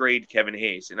to trade Kevin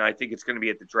Hayes, and I think it's going to be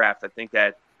at the draft. I think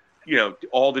that,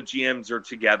 all the GMs are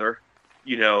together,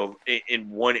 in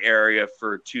one area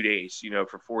for 2 days,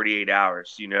 for 48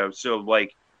 hours, So,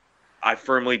 like, I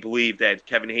firmly believe that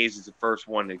Kevin Hayes is the first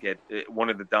one to get one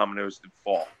of the dominoes to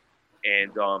fall.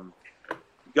 And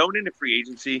going into free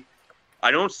agency,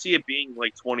 I don't see it being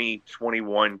like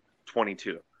 2021,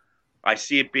 22. I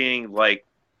see it being like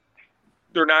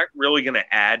they're not really going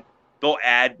to add. They'll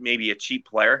add maybe a cheap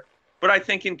player. But I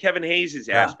think in Kevin Hayes'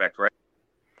 aspect, right,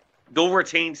 they'll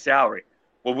retain salary.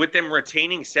 Well, with them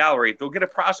retaining salary, they'll get a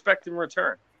prospect in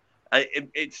return.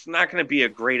 It's not going to be a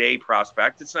grade A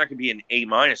prospect. It's not going to be an A-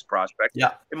 prospect.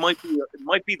 Yeah. It might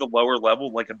be the lower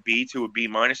level, like a B to a B-,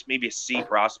 maybe a C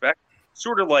prospect.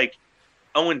 Sort of like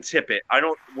Owen Tippett.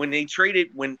 When they traded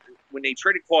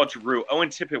Claude Giroux, Owen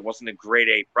Tippett wasn't a grade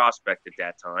A prospect at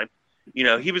that time.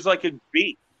 He was like a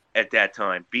B at that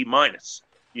time, B-,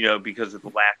 because of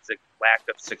the lack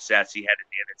of success he had at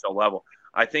the NHL level.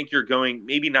 I think you're going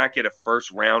maybe not get a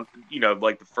first round,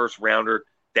 like the first rounder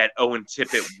that Owen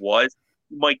Tippett was.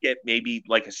 You might get maybe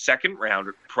like a second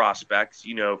rounder prospect,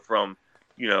 from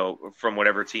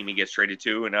whatever team he gets traded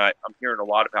to. And I'm hearing a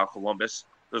lot about Columbus.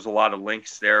 There's a lot of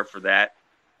links there for that.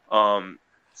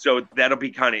 So that'll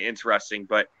be kind of interesting.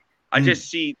 But I just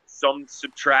see some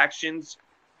subtractions.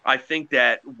 I think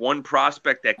that one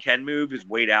prospect that can move is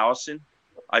Wade Allison.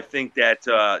 I think that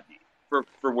for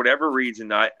whatever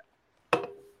reason,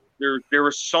 there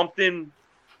was something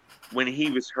when he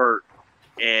was hurt,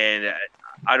 and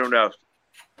I don't know.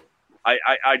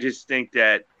 I just think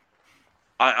that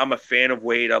I'm a fan of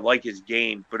Wade. I like his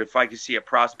game, but if I could see a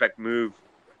prospect move,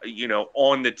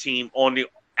 on the team, on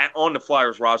the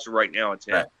Flyers roster right now, it's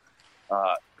him.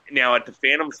 Right. Now at the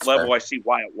Phantoms level, I see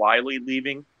Wyatt Wiley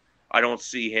leaving. I don't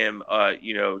see him,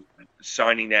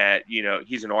 signing that.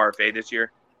 He's an RFA this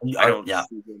year.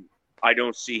 I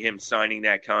don't see him signing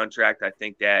that contract. I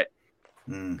think that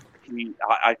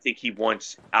I think he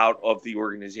wants out of the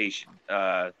organization.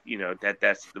 That's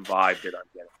the vibe that I'm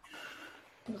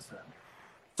getting.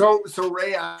 So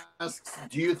Ray asks,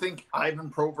 do you think Ivan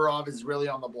Provorov is really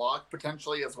on the block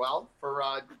potentially as well for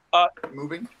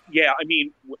moving? Yeah, I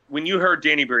mean, when you heard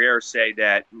Danny Briere say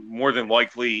that more than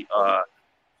likely,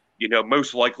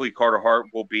 most likely Carter Hart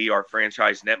will be our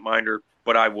franchise netminder,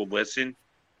 but I will listen.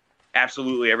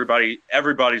 Absolutely,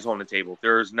 everybody's on the table.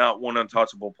 There is not one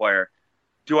untouchable player.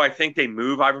 Do I think they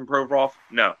move Ivan Provorov?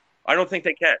 No, I don't think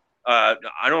they can.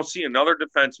 I don't see another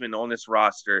defenseman on this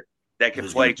roster that can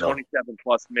play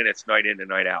 27-plus minutes night in and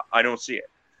night out. I don't see it.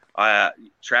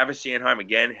 Travis Sanheim,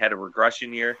 again, had a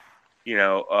regression year,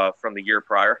 from the year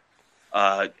prior.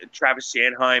 Travis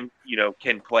Sanheim,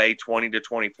 can play 20 to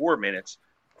 24 minutes,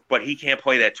 but he can't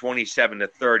play that 27 to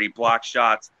 30, block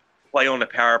shots, play on the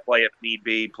power play if need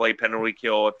be, play penalty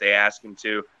kill if they ask him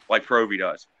to, like Provy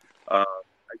does.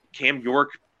 Cam York,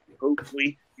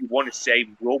 hopefully, you want to say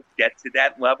will get to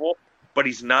that level, but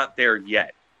he's not there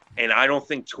yet. And I don't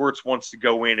think Torts wants to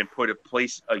go in and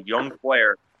place a young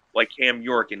player like Cam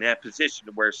York in that position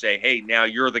to where say, hey, now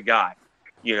you're the guy.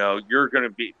 You're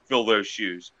going to fill those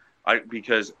shoes.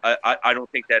 Because I don't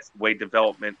think that's the way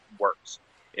development works,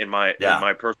 in my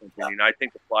personal opinion. I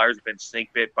think the Flyers have been snake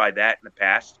bit by that in the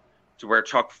past, to where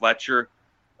Chuck Fletcher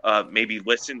maybe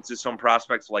listened to some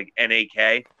prospects like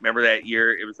NAK. Remember that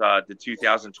year? It was the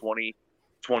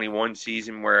 2020-21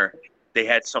 season where they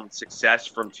had some success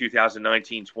from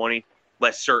 2019-20.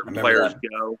 Let certain players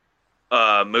go,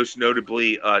 most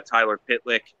notably Tyler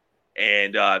Pitlick.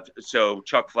 And so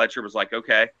Chuck Fletcher was like,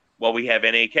 okay, well, we have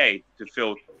NAK to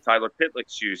fill Tyler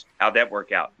Pitlick's shoes. How'd that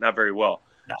work out? Not very well.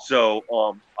 No.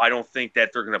 So I don't think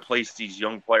that they're going to place these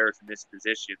young players in this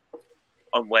position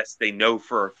unless they know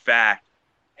for a fact,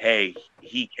 hey,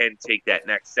 he can take that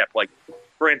next step. Like,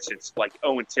 for instance, like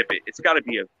Owen Tippett, it's got to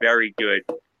be a very good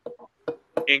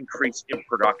increase in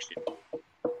production.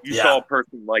 You saw a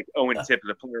person like Owen Tippett,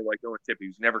 a player like Owen Tippett,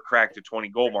 who's never cracked a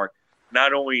 20-goal mark.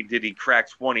 Not only did he crack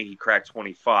 20, he cracked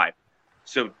 25.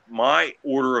 So my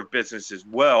order of business as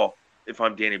well, if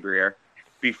I'm Danny Briere,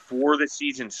 before the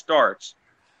season starts,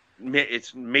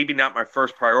 it's maybe not my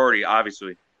first priority,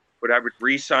 obviously, but I would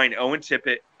re-sign Owen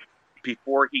Tippett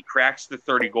before he cracks the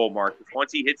 30-goal mark. Because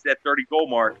once he hits that 30-goal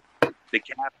mark, the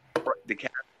cap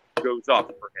goes up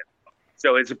for him.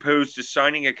 So as opposed to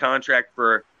signing a contract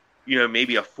for,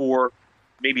 maybe around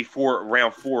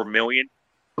 $4 million,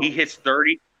 he hits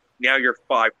 30. Now you're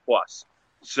 5+.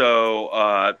 So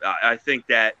I think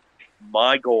that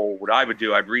my goal, what I would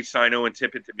do, I'd re-sign Owen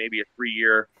Tippett to maybe a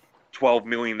 3-year, $12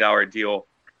 million deal,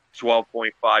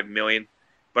 $12.5 million.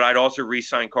 But I'd also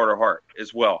re-sign Carter Hart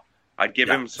as well. I'd give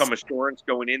him some assurance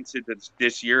going into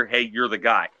this year. Hey, you're the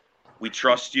guy. We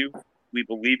trust you. We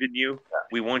believe in you.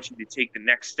 We want you to take the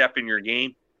next step in your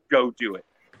game. Go do it.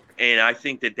 And I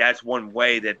think that that's one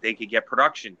way that they could get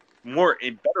production, more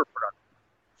and better production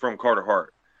from Carter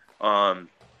Hart.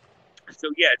 So,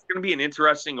 yeah, it's going to be an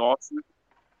interesting offseason.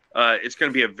 It's going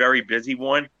to be a very busy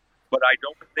one, but I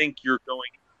don't think you're going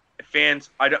 – fans,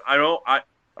 I'm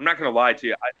not going to lie to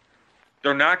you.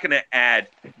 They're not going to add,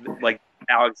 like,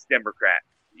 Alex Democrat.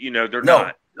 They're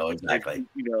not. No, exactly.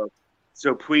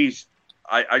 So please –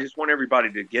 I just want everybody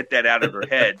to get that out of their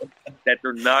head that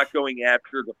they're not going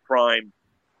after the prime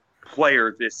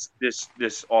player this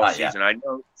offseason. I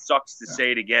know it sucks to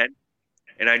say it again,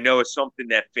 and I know it's something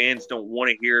that fans don't want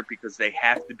to hear because they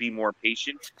have to be more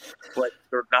patient, but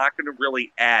they're not going to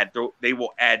really add. They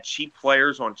will add cheap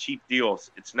players on cheap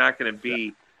deals. It's not going to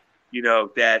be,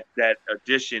 that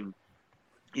addition.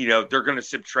 They're going to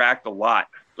subtract a lot.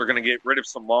 They're going to get rid of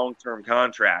some long-term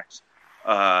contracts.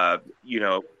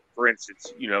 For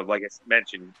instance, like I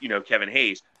mentioned, Kevin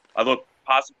Hayes. I look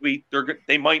possibly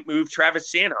they might move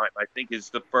Travis Sanheim. I think is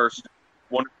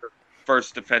one of the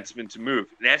first defensemen to move,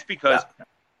 and that's because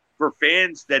for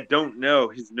fans that don't know,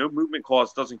 his no movement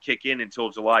clause doesn't kick in until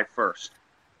July 1st.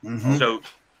 Mm-hmm. So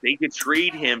they could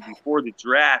trade him before the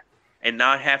draft and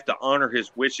not have to honor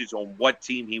his wishes on what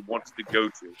team he wants to go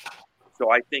to.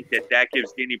 So I think that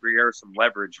gives Danny Briere some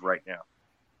leverage right now.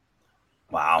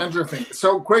 Wow. Interesting.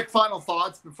 So quick final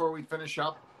thoughts before we finish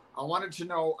up. I wanted to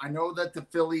know, I know that the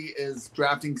Philly is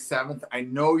drafting 7th. I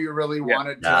know you really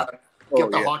wanted to get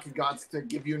the hockey gods to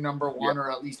give you number 1 or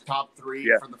at least top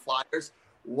 3 for the Flyers.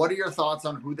 What are your thoughts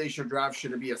on who they should draft?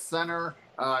 Should it be a center?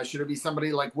 Should it be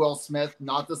somebody like Will Smith,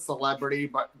 not the celebrity,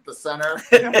 but the center?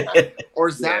 Or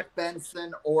Zach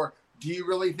Benson? Or do you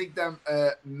really think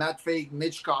that Matvei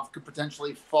Michkov could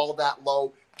potentially fall that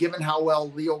low, given how well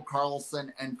Leo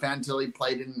Carlsson and Fantilli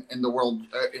played in the world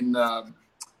in the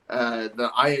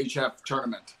IHF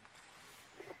tournament?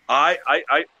 I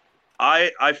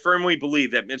firmly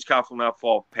believe that Michkov will not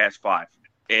fall past 5,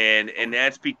 and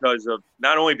that's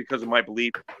not only because of my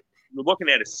belief. You're looking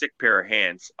at a sick pair of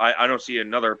hands. I don't see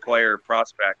another player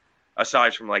prospect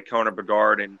aside from like Connor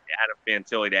Bedard and Adam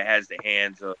Fantilli that has the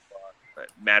hands of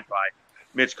Matvei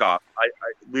Michkov.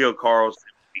 Leo Carlsson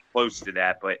would be close to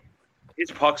that, but his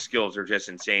puck skills are just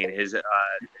insane. He's an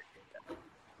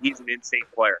insane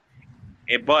player.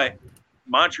 But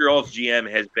Montreal's GM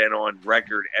has been on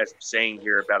record as saying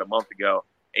here about a month ago,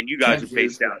 and you guys are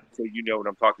based out, so you know what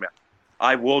I'm talking about.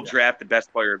 I will draft the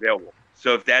best player available.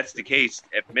 So if that's the case,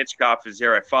 if Michkov is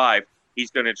there at 5,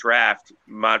 he's going to draft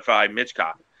Matvei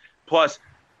Michkov. Plus,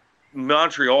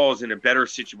 Montreal is in a better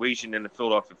situation than the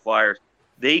Philadelphia Flyers.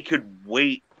 They could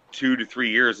wait 2 to 3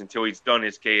 years until he's done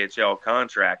his KHL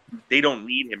contract. They don't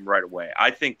need him right away. I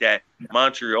think that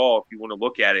Montreal, if you want to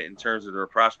look at it in terms of their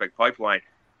prospect pipeline,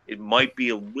 it might be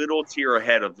a little tier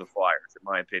ahead of the Flyers, in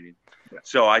my opinion.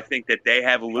 So I think that they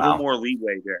have a little more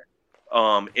leeway there.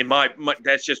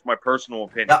 That's just my personal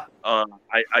opinion.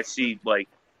 I see, like,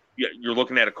 you're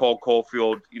looking at a Cole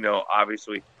Caulfield,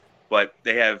 obviously, but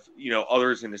they have,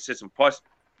 others in the system. Plus,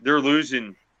 they're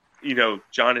losing,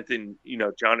 Jonathan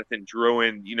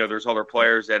Drouin. There's other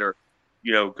players that are,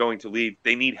 going to leave.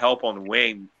 They need help on the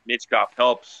wing. Michkov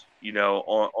helps,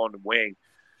 on the wing.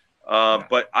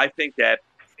 But I think that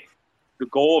the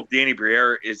goal of Danny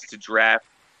Briere is to draft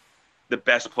the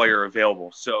best player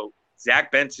available. So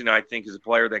Zach Benson, I think, is a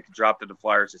player that could drop to the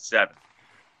Flyers at 7.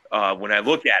 When I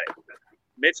look at it,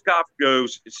 Michkov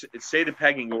goes, say the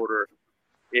pegging order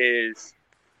is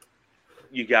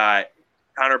you got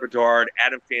Connor Bedard,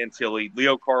 Adam Fantilli,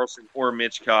 Leo Carlsson, or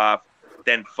Michkov.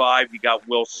 Then 5, you got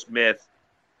Will Smith.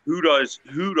 Who do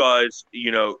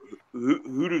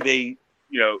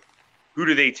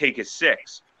they take as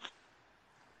 6?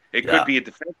 It could be a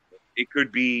defenseman. It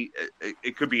could be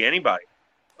anybody.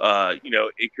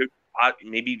 It could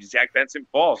maybe Zach Benson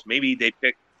falls. Maybe they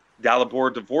pick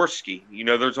Dalibor Dvorsky.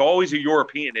 There's always a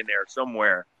European in there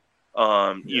somewhere.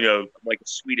 Like a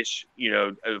Swedish,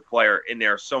 player in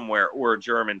there somewhere, or a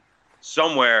German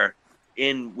somewhere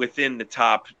within the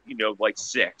top, like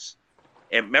 6.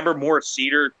 And remember Moritz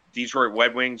Cedar, Detroit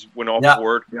Red Wings went off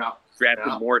board,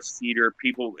 drafted Moritz Cedar.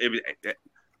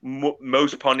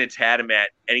 Most pundits had him at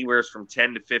anywhere from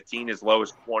 10 to 15, as low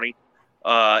as 20.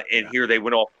 Here they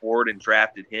went off board and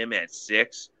drafted him at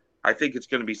 6. I think it's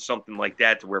going to be something like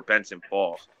that to where Benson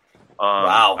falls.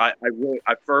 Wow.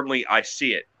 I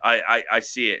see it. I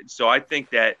see it. So I think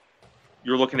that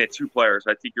you're looking at two players.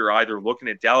 I think you're either looking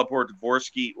at Dalibor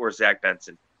Dvorsky or Zach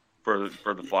Benson for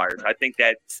the Flyers. I think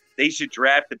that they should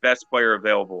draft the best player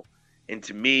available. And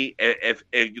to me, if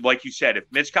like you said, if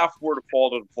Michkov were to fall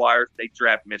to the Flyers, they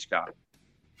draft Michkov,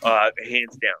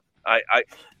 hands down.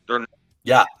 They're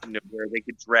not where they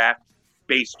could draft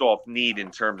based off need in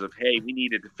terms of, hey, we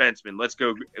need a defenseman. Let's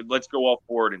go off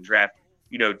board and draft,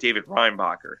 David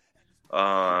Reinbacher.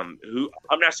 Who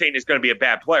I'm not saying is going to be a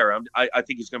bad player. I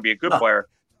think he's going to be a good player,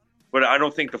 but I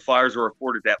don't think the Flyers are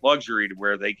afforded that luxury to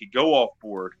where they could go off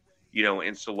board,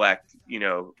 and select,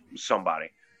 somebody,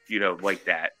 like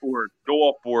that, or go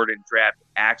off board and draft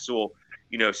Axel,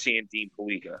 Sandin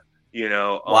Palika.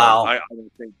 Wow.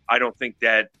 I don't think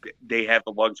that they have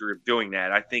the luxury of doing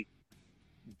that. I think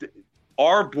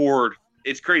our board,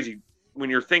 it's crazy when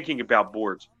you're thinking about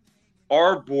boards.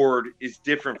 Our board is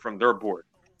different from their board.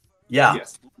 Yeah,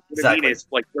 yes. What I mean is,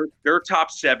 like, their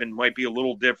top 7 might be a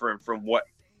little different from what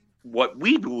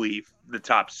we believe the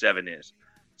top 7 is.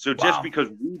 So just because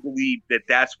we believe that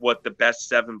that's what the best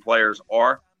 7 players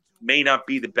are, may not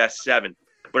be the best 7.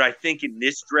 But I think in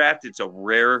this draft, it's a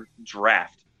rare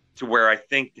draft to where I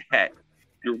think that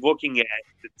you're looking at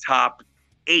the top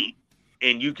 8,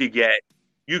 and you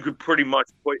could pretty much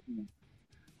put,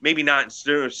 maybe not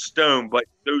in stone, but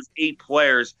those 8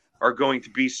 players are going to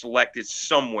be selected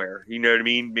somewhere. You know what I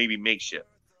mean? Maybe makeshift.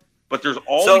 But there's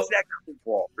always that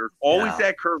curveball. There's always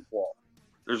that curveball.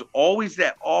 There's always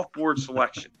that off-board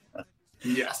selection.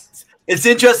 Yes. It's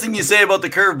interesting you say about the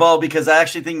curveball because I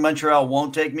actually think Montreal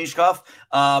won't take Michkov.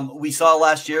 We saw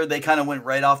last year they kind of went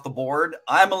right off the board.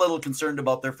 I'm a little concerned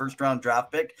about their first-round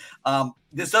draft pick.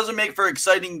 This doesn't make for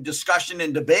exciting discussion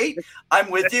and debate. I'm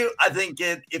with you. I think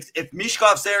if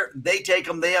Mishkov's there, they take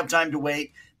him. They have time to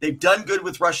wait. They've done good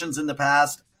with Russians in the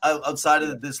past, outside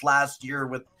of this last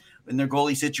year in their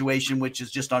goalie situation, which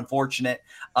is just unfortunate.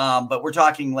 But we're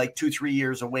talking like 2-3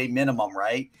 years away minimum,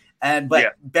 right?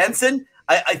 But Benson,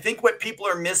 I think what people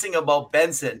are missing about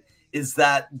Benson is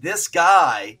that this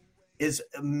guy is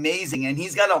amazing, and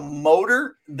he's got a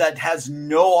motor that has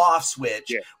no off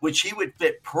switch, which he would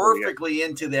fit perfectly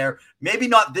into there. Maybe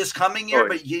not this coming year,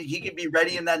 but he could be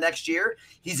ready in that next year.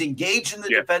 He's engaged in the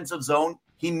defensive zone.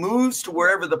 He moves to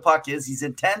wherever the puck is. He's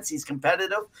intense. He's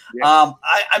competitive. I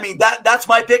mean, that's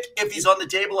my pick if he's on the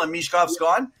table and Mishkov's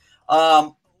gone.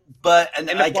 But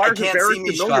I can't see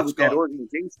Mishkov's gone.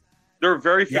 They're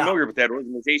very familiar with that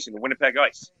organization, the Winnipeg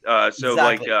Ice. I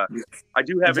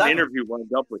do have an interview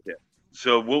lined up with him.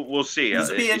 So we'll see. This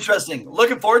will be interesting.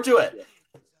 Looking forward to it.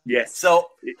 Yes.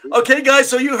 So, okay, guys,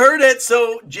 so you heard it.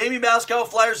 So, Jamey Baskow,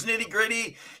 Flyers Nitty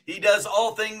Gritty. He does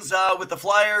all things with the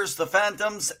Flyers, the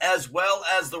Phantoms, as well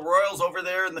as the Royals over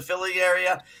there in the Philly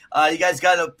area. You guys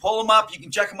got to pull him up. You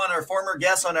can check him on our former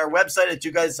guests on our website at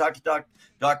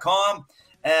twoguyshockeytalk.com.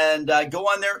 And go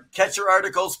on there, catch their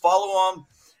articles, follow them.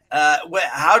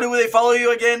 How do they follow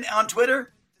you again on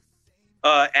Twitter?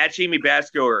 At Jamey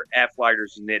Baskow or at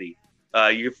Flyers Nitty.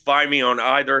 You can find me on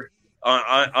either.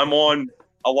 I'm on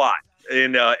a lot.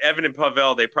 And Evan and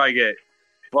Pavel, they probably get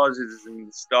buzzes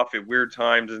and stuff at weird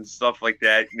times and stuff like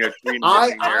that.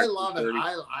 I love it.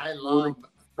 I love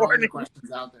throwing the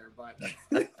questions out there,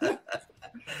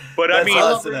 but I mean,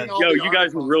 you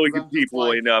guys are really good people.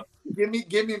 Like, and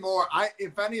give me more.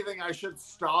 If anything, I should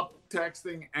stop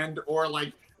texting and or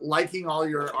liking all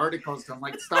your articles. I'm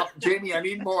like, stop, Jamey. I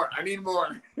need more.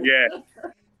 Yeah.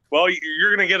 Well,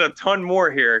 you're going to get a ton more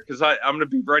here because I'm going to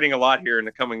be writing a lot here in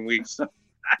the coming weeks.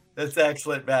 That's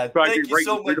excellent, man. Thank you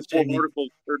so much, Jamey. Articles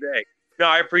per day. No,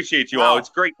 I appreciate you all. It's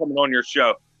great coming on your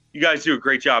show. You guys do a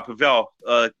great job. Pavel,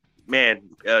 man,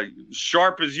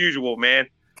 sharp as usual, man.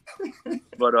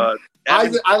 But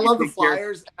I love the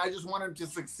Flyers. I just want them to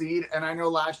succeed. And I know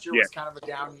last year was kind of a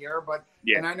down year, but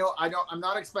and I'm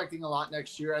not expecting a lot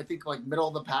next year. I think like middle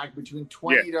of the pack between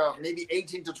 20 to maybe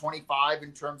 18 to 25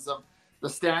 in terms of the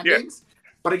standings.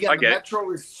 But again, the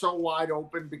Metro is so wide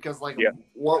open because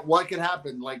what could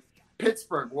happen? Like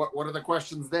Pittsburgh, what are the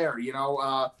questions there?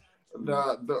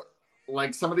 The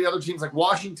like some of the other teams like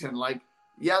Washington,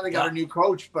 they got a new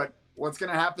coach, but what's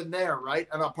going to happen there, right?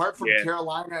 And apart from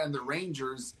Carolina and the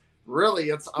Rangers, really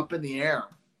it's up in the air.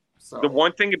 So the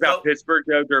one thing about Pittsburgh,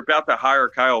 though, they're about to hire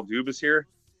Kyle Dubas here.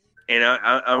 And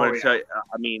I'm going to tell you,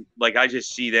 I mean, I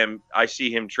just see them. I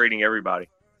see him trading everybody.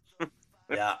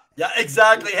 Yeah,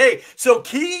 exactly. Hey, so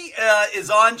Key is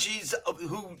on. She's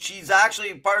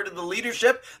actually part of the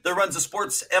leadership that runs the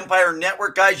Sports Empire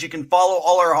Network. Guys, you can follow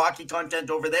all our hockey content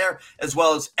over there, as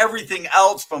well as everything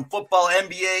else from football,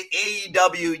 NBA,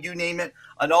 AEW, you name it,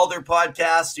 on all their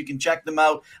podcasts. You can check them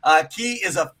out. Key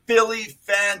is a Philly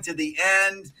fan to the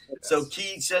end, so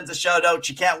Key sends a shout out.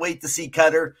 She can't wait to see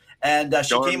Cutter. And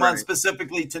she came on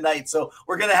specifically tonight. So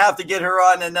we're going to have to get her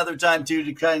on another time, too,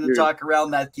 to kind of talk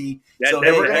around that, Key.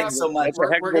 Thanks so much.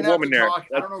 We're going to have to talk.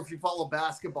 I don't know if you follow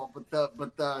basketball, but the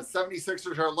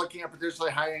 76ers are looking at potentially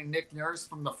hiring Nick Nurse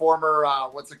from the former,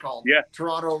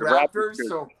 Toronto Raptors.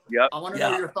 So I want to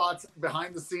know your thoughts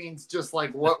behind the scenes, just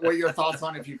like what your thoughts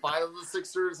on if you follow the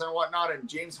Sixers and whatnot, and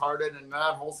James Harden and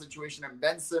that whole situation, and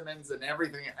Ben Simmons and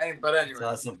everything. But anyway.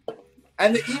 That's awesome.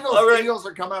 And the Eagles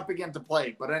are coming up again to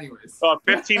play. But anyways.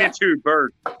 15-2,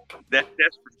 Bird. That's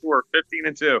for sure.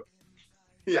 15-2.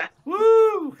 Yeah.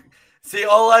 Woo! See,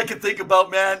 all I can think about,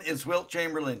 man, is Wilt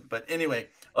Chamberlain. But anyway.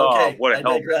 Okay. What a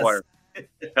hell of a player.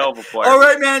 Hell of a player. All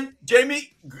right, man.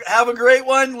 Jamie, have a great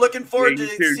one. Looking forward to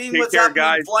seeing what's happening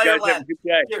in Flyerland. Have a good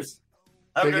day. Cheers.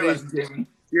 Have a good one. Jamie.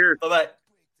 Cheers. Bye-bye.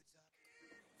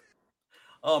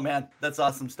 Oh, man, that's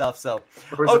awesome stuff. So,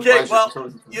 okay,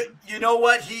 well, you know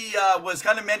what? He was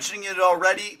kind of mentioning it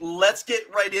already. Let's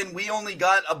get right in. We only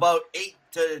got about 8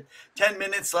 to 10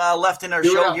 minutes left in our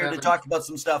show here to talk about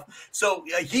some stuff. So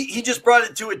he just brought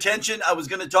it to attention. I was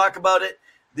going to talk about it.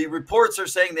 The reports are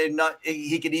saying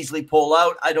he could easily pull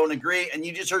out. I don't agree. And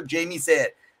you just heard Jamie say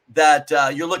it, that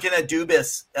you're looking at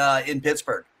Dubas in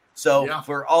Pittsburgh. So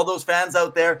for all those fans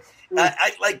out there,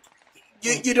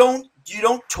 you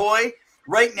don't toy.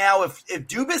 Right now, if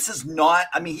Dubas is not,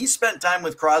 I mean, he spent time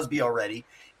with Crosby already.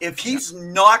 If he's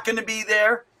not going to be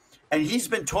there and he's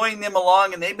been toying them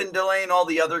along and they've been delaying all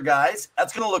the other guys,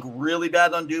 that's going to look really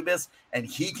bad on Dubas, and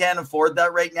he can't afford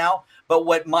that right now. But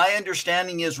what my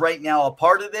understanding is right now, a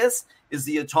part of this is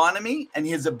the autonomy and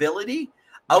his ability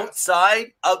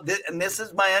outside of this, and this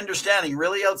is my understanding,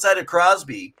 really outside of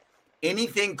Crosby,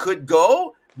 anything could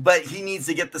go. But he needs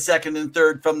to get the second and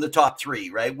third from the top three,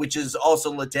 right? Which is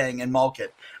also Letang and Malkin.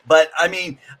 But I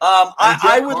mean,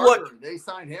 I would look. They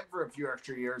signed him for a few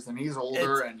extra years, and he's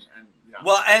older.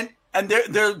 Well, and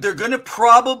they're going to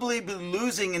probably be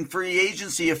losing in free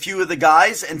agency a few of the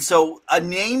guys, and so a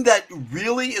name that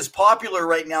really is popular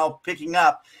right now, picking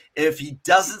up if he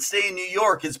doesn't stay in New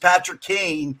York, is Patrick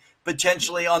Kane.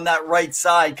 Potentially on that right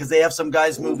side because they have some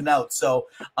guys moving out. So,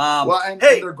 and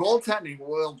their goaltending,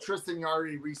 will Tristan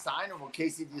Yardy resign, or will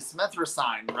Casey DeSmith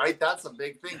resign? Right, that's a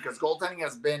big thing because goaltending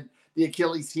has been the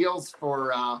Achilles heels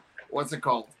for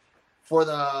for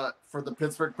the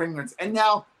Pittsburgh Penguins. And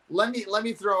now let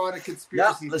me throw out a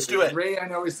conspiracy. Let's do it. Ray, I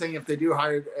know he's saying if they do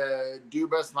hire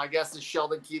Dubas, my guess is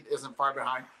Sheldon Keefe isn't far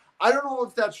behind. I don't know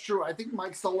if that's true. I think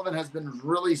Mike Sullivan has been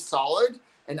really solid.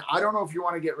 And I don't know if you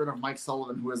want to get rid of Mike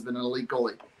Sullivan, who has been an elite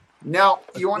goalie. Now,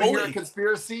 you want to hear a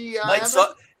conspiracy?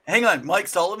 Hang on. Mike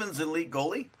Sullivan's an elite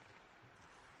goalie?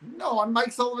 No,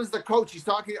 Mike Sullivan's the coach.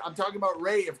 I'm talking about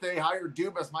Ray. If they hire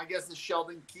Dubas, my guess is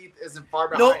Sheldon Keefe isn't far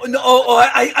behind.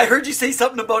 I heard you say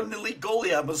something about an elite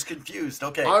goalie. I was confused.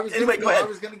 Okay. Go ahead. I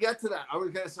was going to get to that.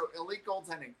 So elite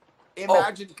goaltending.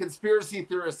 Imagine conspiracy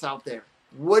theorists out there.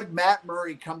 Would Matt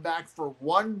Murray come back for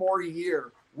one more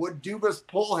year? Would Dubas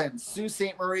pull him? Sault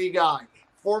Ste. Marie guy,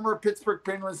 former Pittsburgh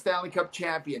Penguins Stanley Cup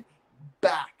champion,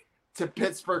 back to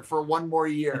Pittsburgh for one more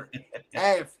year.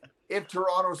 If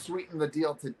Toronto sweetened the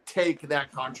deal to take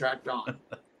that contract on,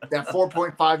 that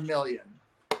 $4.5 million.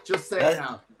 Just saying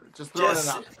out. Just throwing it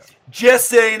out there. Just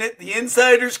saying it. The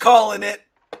insiders calling it,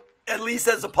 at least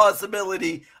as a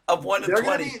possibility of 1 in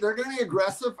 20. They're going to be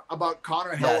aggressive about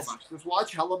Connor Hellebuck. Just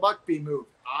watch Hellebuck be moved.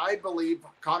 I believe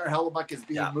Connor Hellebuck is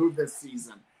being moved this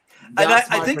season. That's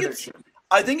and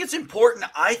I think it's important.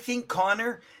 I think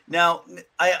Connor. Now,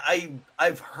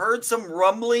 I've heard some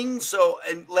rumblings. So,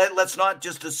 and let's not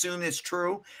just assume it's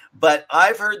true. But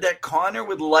I've heard that Connor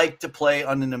would like to play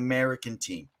on an American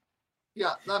team.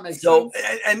 Yeah, that makes sense.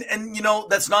 And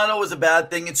that's not always a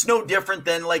bad thing. It's no different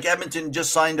than like Edmonton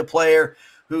just signed a player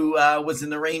who was in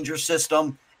the Rangers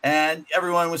system. And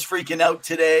everyone was freaking out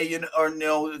today,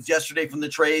 yesterday from the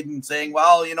trade and saying,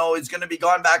 well, he's going to be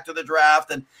gone back to the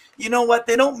draft. And you know what?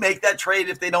 They don't make that trade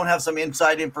if they don't have some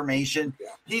inside information. Yeah.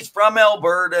 He's from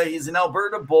Alberta. He's an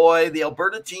Alberta boy. The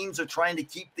Alberta teams are trying to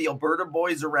keep the Alberta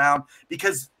boys around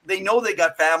because they know they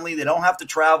got family. They don't have to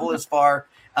travel as far.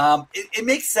 It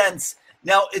makes sense.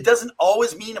 Now, it doesn't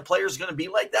always mean a player's going to be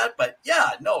like that, but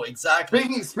yeah, no, exactly.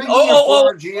 Speaking of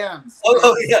former GMs.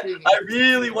 I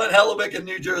really want Hellebuck in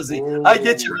New Jersey. I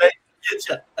get you, Ray.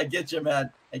 I get you,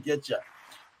 man. I get you.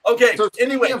 Okay. So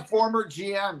Anyway, speaking of former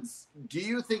GMs, do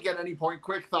you think at any point,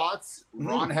 quick thoughts,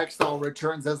 Ron Hextall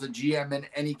returns as a GM in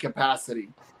any capacity?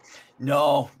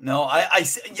 No. I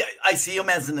see him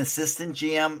as an assistant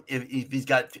GM if he's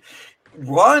got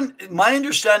Ron. My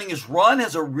understanding is Ron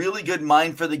has a really good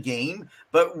mind for the game,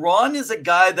 but Ron is a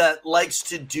guy that likes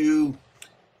to do,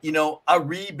 a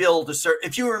rebuild.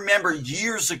 If you remember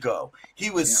years ago,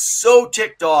 he was so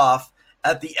ticked off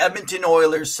at the Edmonton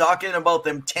Oilers talking about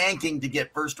them tanking to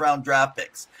get first-round draft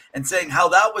picks and saying how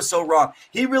that was so wrong.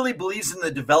 He really believes in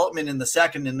the development in the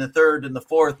second and the third and the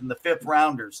fourth and the fifth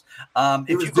rounders.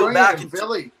 If you go back in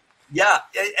Philly. Yeah,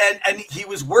 and he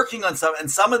was working on some,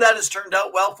 and some of that has turned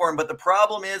out well for him. But the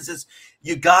problem is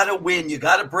you got to win. You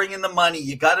got to bring in the money.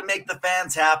 You got to make the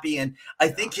fans happy. And I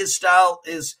think his style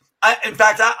is – in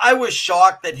fact, I was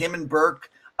shocked that him and Burke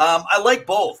I like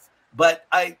both. But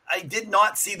I did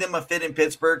not see them a fit in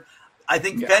Pittsburgh. I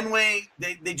think Fenway,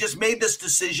 they just made this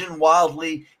decision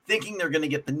wildly, thinking they're going to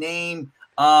get the name.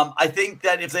 I think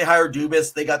that if they hire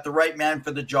Dubas, they got the right man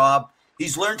for the job.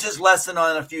 He's learned his lesson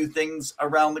on a few things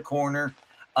around the corner.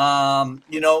 So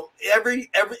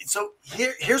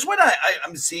here's what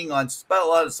I'm seeing on a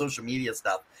lot of social media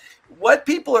stuff. What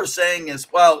people are saying is,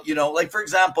 well, like, for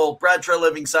example, Brad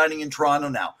Treliving signing in Toronto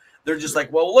now. They're just like,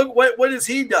 well, look, what has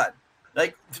he done?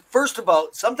 Like, first of all,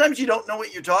 sometimes you don't know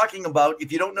what you're talking about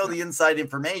if you don't know the inside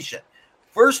information.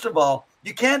 First of all,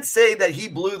 you can't say that he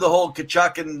blew the whole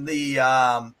Kachuk and the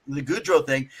Goudreau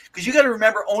thing, because you got to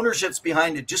remember ownership's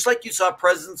behind it. Just like you saw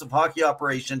presidents of hockey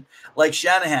operation like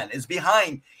Shanahan is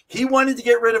behind. He wanted to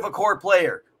get rid of a core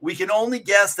player. We can only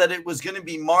guess that it was going to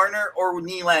be Marner or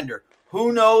Nylander.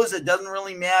 Who knows? It doesn't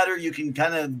really matter. You can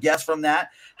kind of guess from that.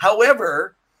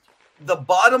 However, the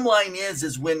bottom line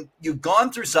is when you've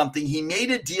gone through something, he made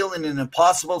a deal in an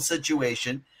impossible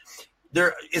situation.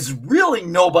 There is really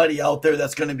nobody out there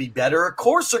that's going to be better. Of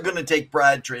course, they're going to take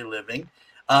Brad Treliving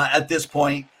at this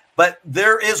point. But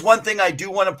there is one thing I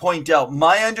do want to point out.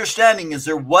 My understanding is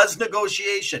there was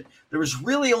negotiation. There was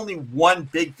really only one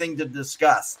big thing to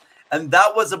discuss, and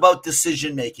that was about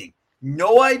decision-making.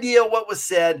 No idea what was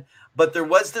said, but there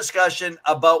was discussion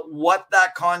about what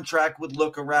that contract would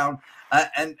look around.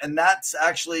 And that's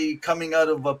actually coming out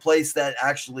of a place that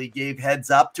actually gave heads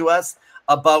up to us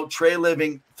about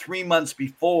Treliving 3 months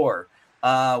before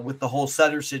with the whole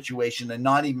Sutter situation and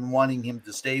not even wanting him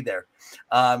to stay there,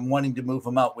 wanting to move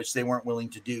him out, which they weren't willing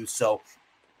to do. So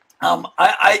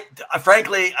I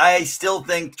frankly, I still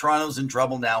think Toronto's in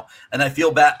trouble now, and I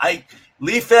feel bad.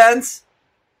 Leaf fans,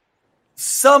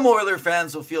 some Oiler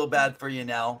fans will feel bad for you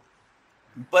now,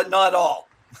 but not all.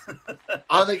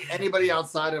 I don't think anybody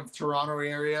outside of Toronto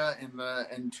area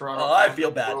in Toronto. I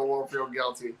feel bad. Will feel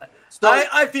guilty. So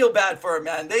I feel bad for him,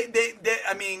 man. They've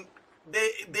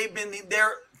been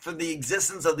there for the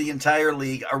existence of the entire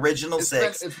league, original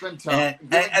six. It's been tough,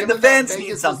 and the fans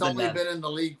need something. Vegas has only been in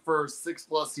the league for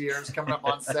 6+ years, coming up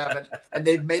on 7, and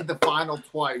they've made the final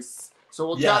twice. So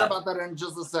we'll chat about that in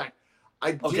just a sec.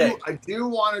 I do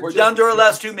want to. We're down to our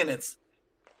last 2 minutes.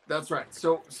 That's right.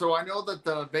 So I know that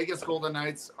the Vegas Golden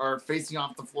Knights are facing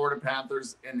off the Florida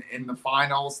Panthers in the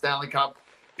final Stanley Cup.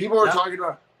 People are talking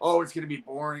about, it's going to be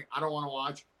boring. I don't want to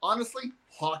watch. Honestly,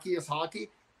 hockey is hockey.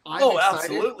 I'm excited.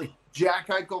 Absolutely. Jack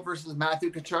Eichel versus Matthew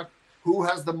Tkachuk. Who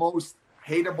has the most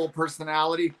hateable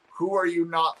personality? Who are you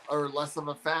not or less of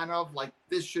a fan of? Like,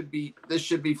 this should be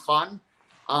fun.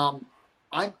 I'm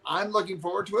looking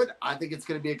forward to it. I think it's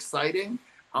going to be exciting.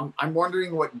 I'm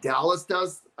wondering what Dallas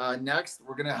does next.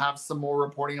 We're going to have some more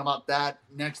reporting about that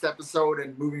next episode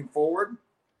and moving forward.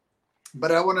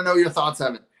 But I want to know your thoughts,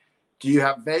 Evan. Do you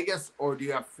have Vegas or do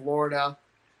you have Florida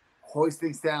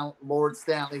hoisting Lord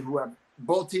Stanley,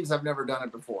 both teams have never done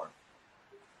it before?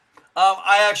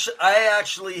 I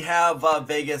actually have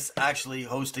Vegas actually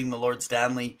hosting the Lord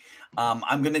Stanley.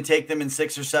 I'm going to take them in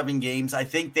 6 or 7 games. I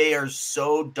think they are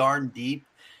so darn deep.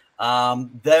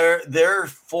 Their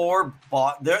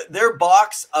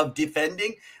box of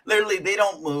defending, literally, they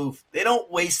don't move. They don't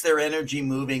waste their energy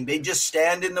moving. They just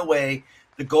stand in the way.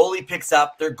 The goalie picks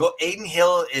up. Aiden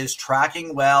Hill is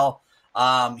tracking well.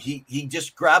 He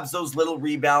just grabs those little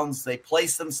rebounds. They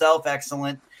place themselves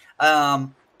excellent. Who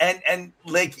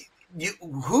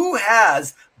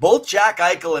has both Jack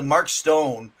Eichel and Mark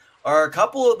Stone are a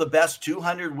couple of the best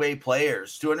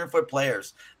 200-foot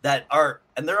players that are,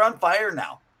 and they're on fire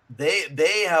now.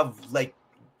 They have, like,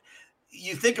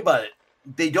 you think about it.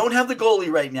 They don't have the goalie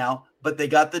right now, but they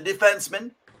got the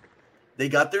defenseman. They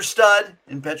got their stud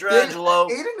in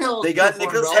Pietrangelo. They got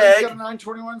Nicholas He's Hague. got a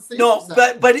 921 save No,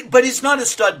 percentage. but he's not a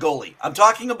stud goalie. I'm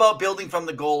talking about building from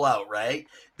the goal out, right?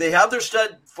 They have their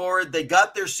stud forward. They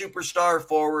got their superstar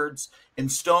forwards in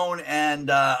Stone and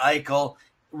Eichel.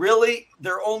 Really,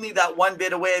 they're only that one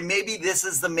bit away. And maybe this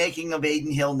is the making of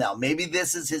Aiden Hill now. Maybe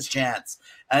this is his chance.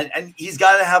 And he's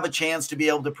got to have a chance to be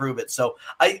able to prove it. So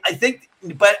I think,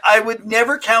 but I would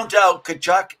never count out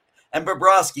Tkachuk and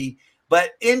Bobrovsky.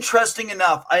 But interesting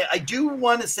enough, I do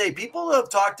want to say people have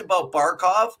talked about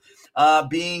Barkov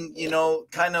being,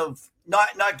 kind of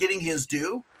not getting his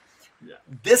due. Yeah.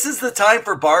 This is the time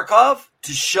for Barkov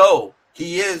to show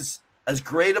he is as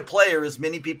great a player as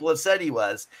many people have said he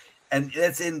was. And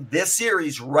it's in this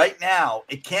series right now.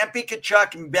 It can't be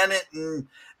Tkachuk and Bennett and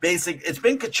it's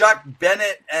been Tkachuk,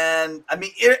 Bennett, and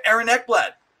Aaron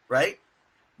Ekblad, right?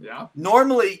 Yeah.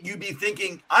 Normally, you'd be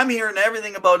thinking, I'm hearing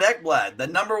everything about Ekblad, the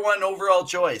number one overall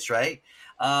choice, right?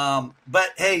 But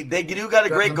hey, they do got a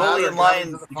great goalie in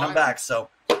line to come back. So,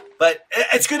 but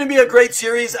it's going to be a great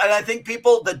series, and I think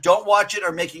people that don't watch it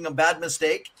are making a bad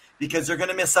mistake because they're going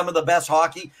to miss some of the best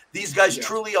hockey. These guys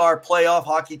truly are playoff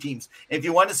hockey teams. If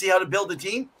you want to see how to build a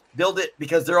team, build it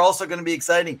because they're also going to be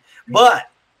exciting. But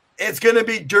it's going to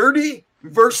be dirty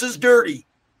versus dirty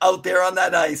out there on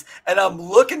that ice. And I'm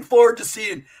looking forward to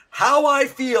seeing how I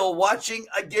feel watching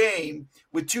a game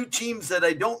with two teams that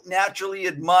I don't naturally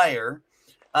admire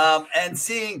and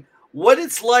seeing what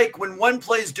it's like when one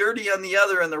plays dirty on the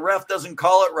other and the ref doesn't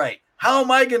call it right. How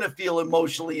am I going to feel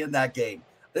emotionally in that game?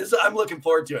 I'm looking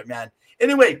forward to it, man.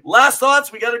 Anyway, last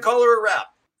thoughts. We got to call her a wrap.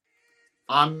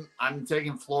 I'm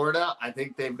taking Florida. I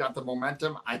think they've got the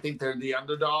momentum. I think they're the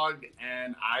underdog,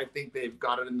 and I think they've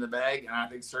got it in the bag. And I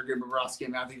think Sergei Bobrovsky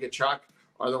and Matthew Tkachuk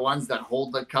are the ones that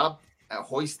hold the cup,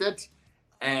 hoist it,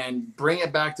 and bring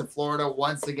it back to Florida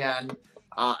once again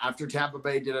after Tampa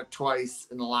Bay did it twice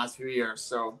in the last few years.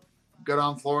 So good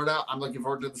on Florida. I'm looking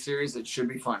forward to the series. It should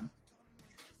be fun.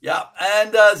 Yeah,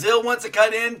 and Zill wants to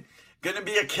cut in. Going to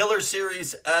be a killer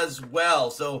series as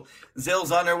well. So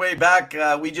Zill's on her way back.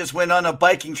 We just went on a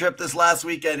biking trip this last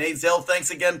weekend. Hey, Zill, thanks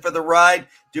again for the ride.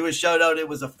 Do a shout out. It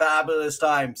was a fabulous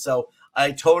time. So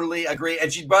I totally agree.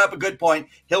 And she brought up a good point.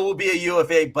 Hill will be a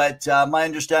UFA, but my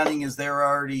understanding is they're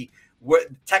already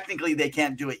technically they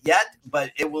can't do it yet,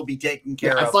 but it will be taken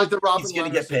care of. It's like the Robin He's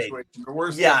going to get paid.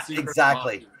 Situation.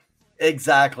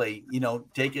 Exactly.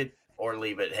 Take it or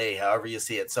leave it. Hey, however you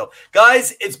see it. So,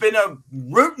 guys, it's been a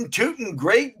rootin' tootin'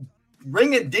 great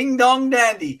ring-a ding-dong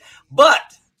dandy.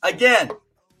 But, again,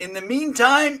 in the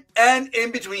meantime and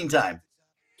in between time,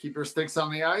 keep your sticks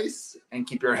on the ice and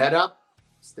keep your head up.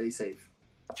 Stay safe.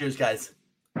 Cheers, guys.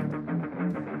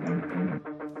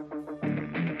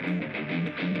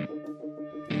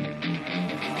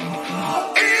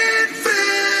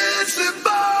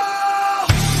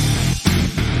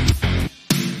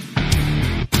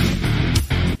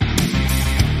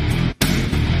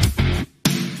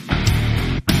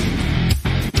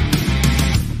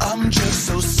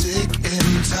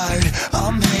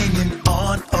 I'm hanging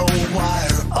on a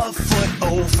wire, a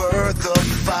foot over the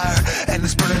fire, and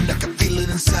it's burning, I can feel it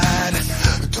inside.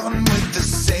 Done with the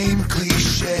same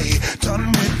cliche, done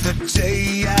with the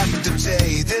day after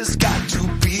day. There's got to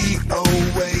be a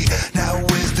way. Now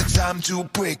is the time to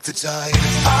break the tide.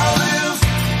 I'll live,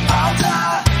 I'll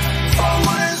die, for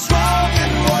what is wrong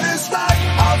and what is right.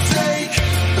 I'll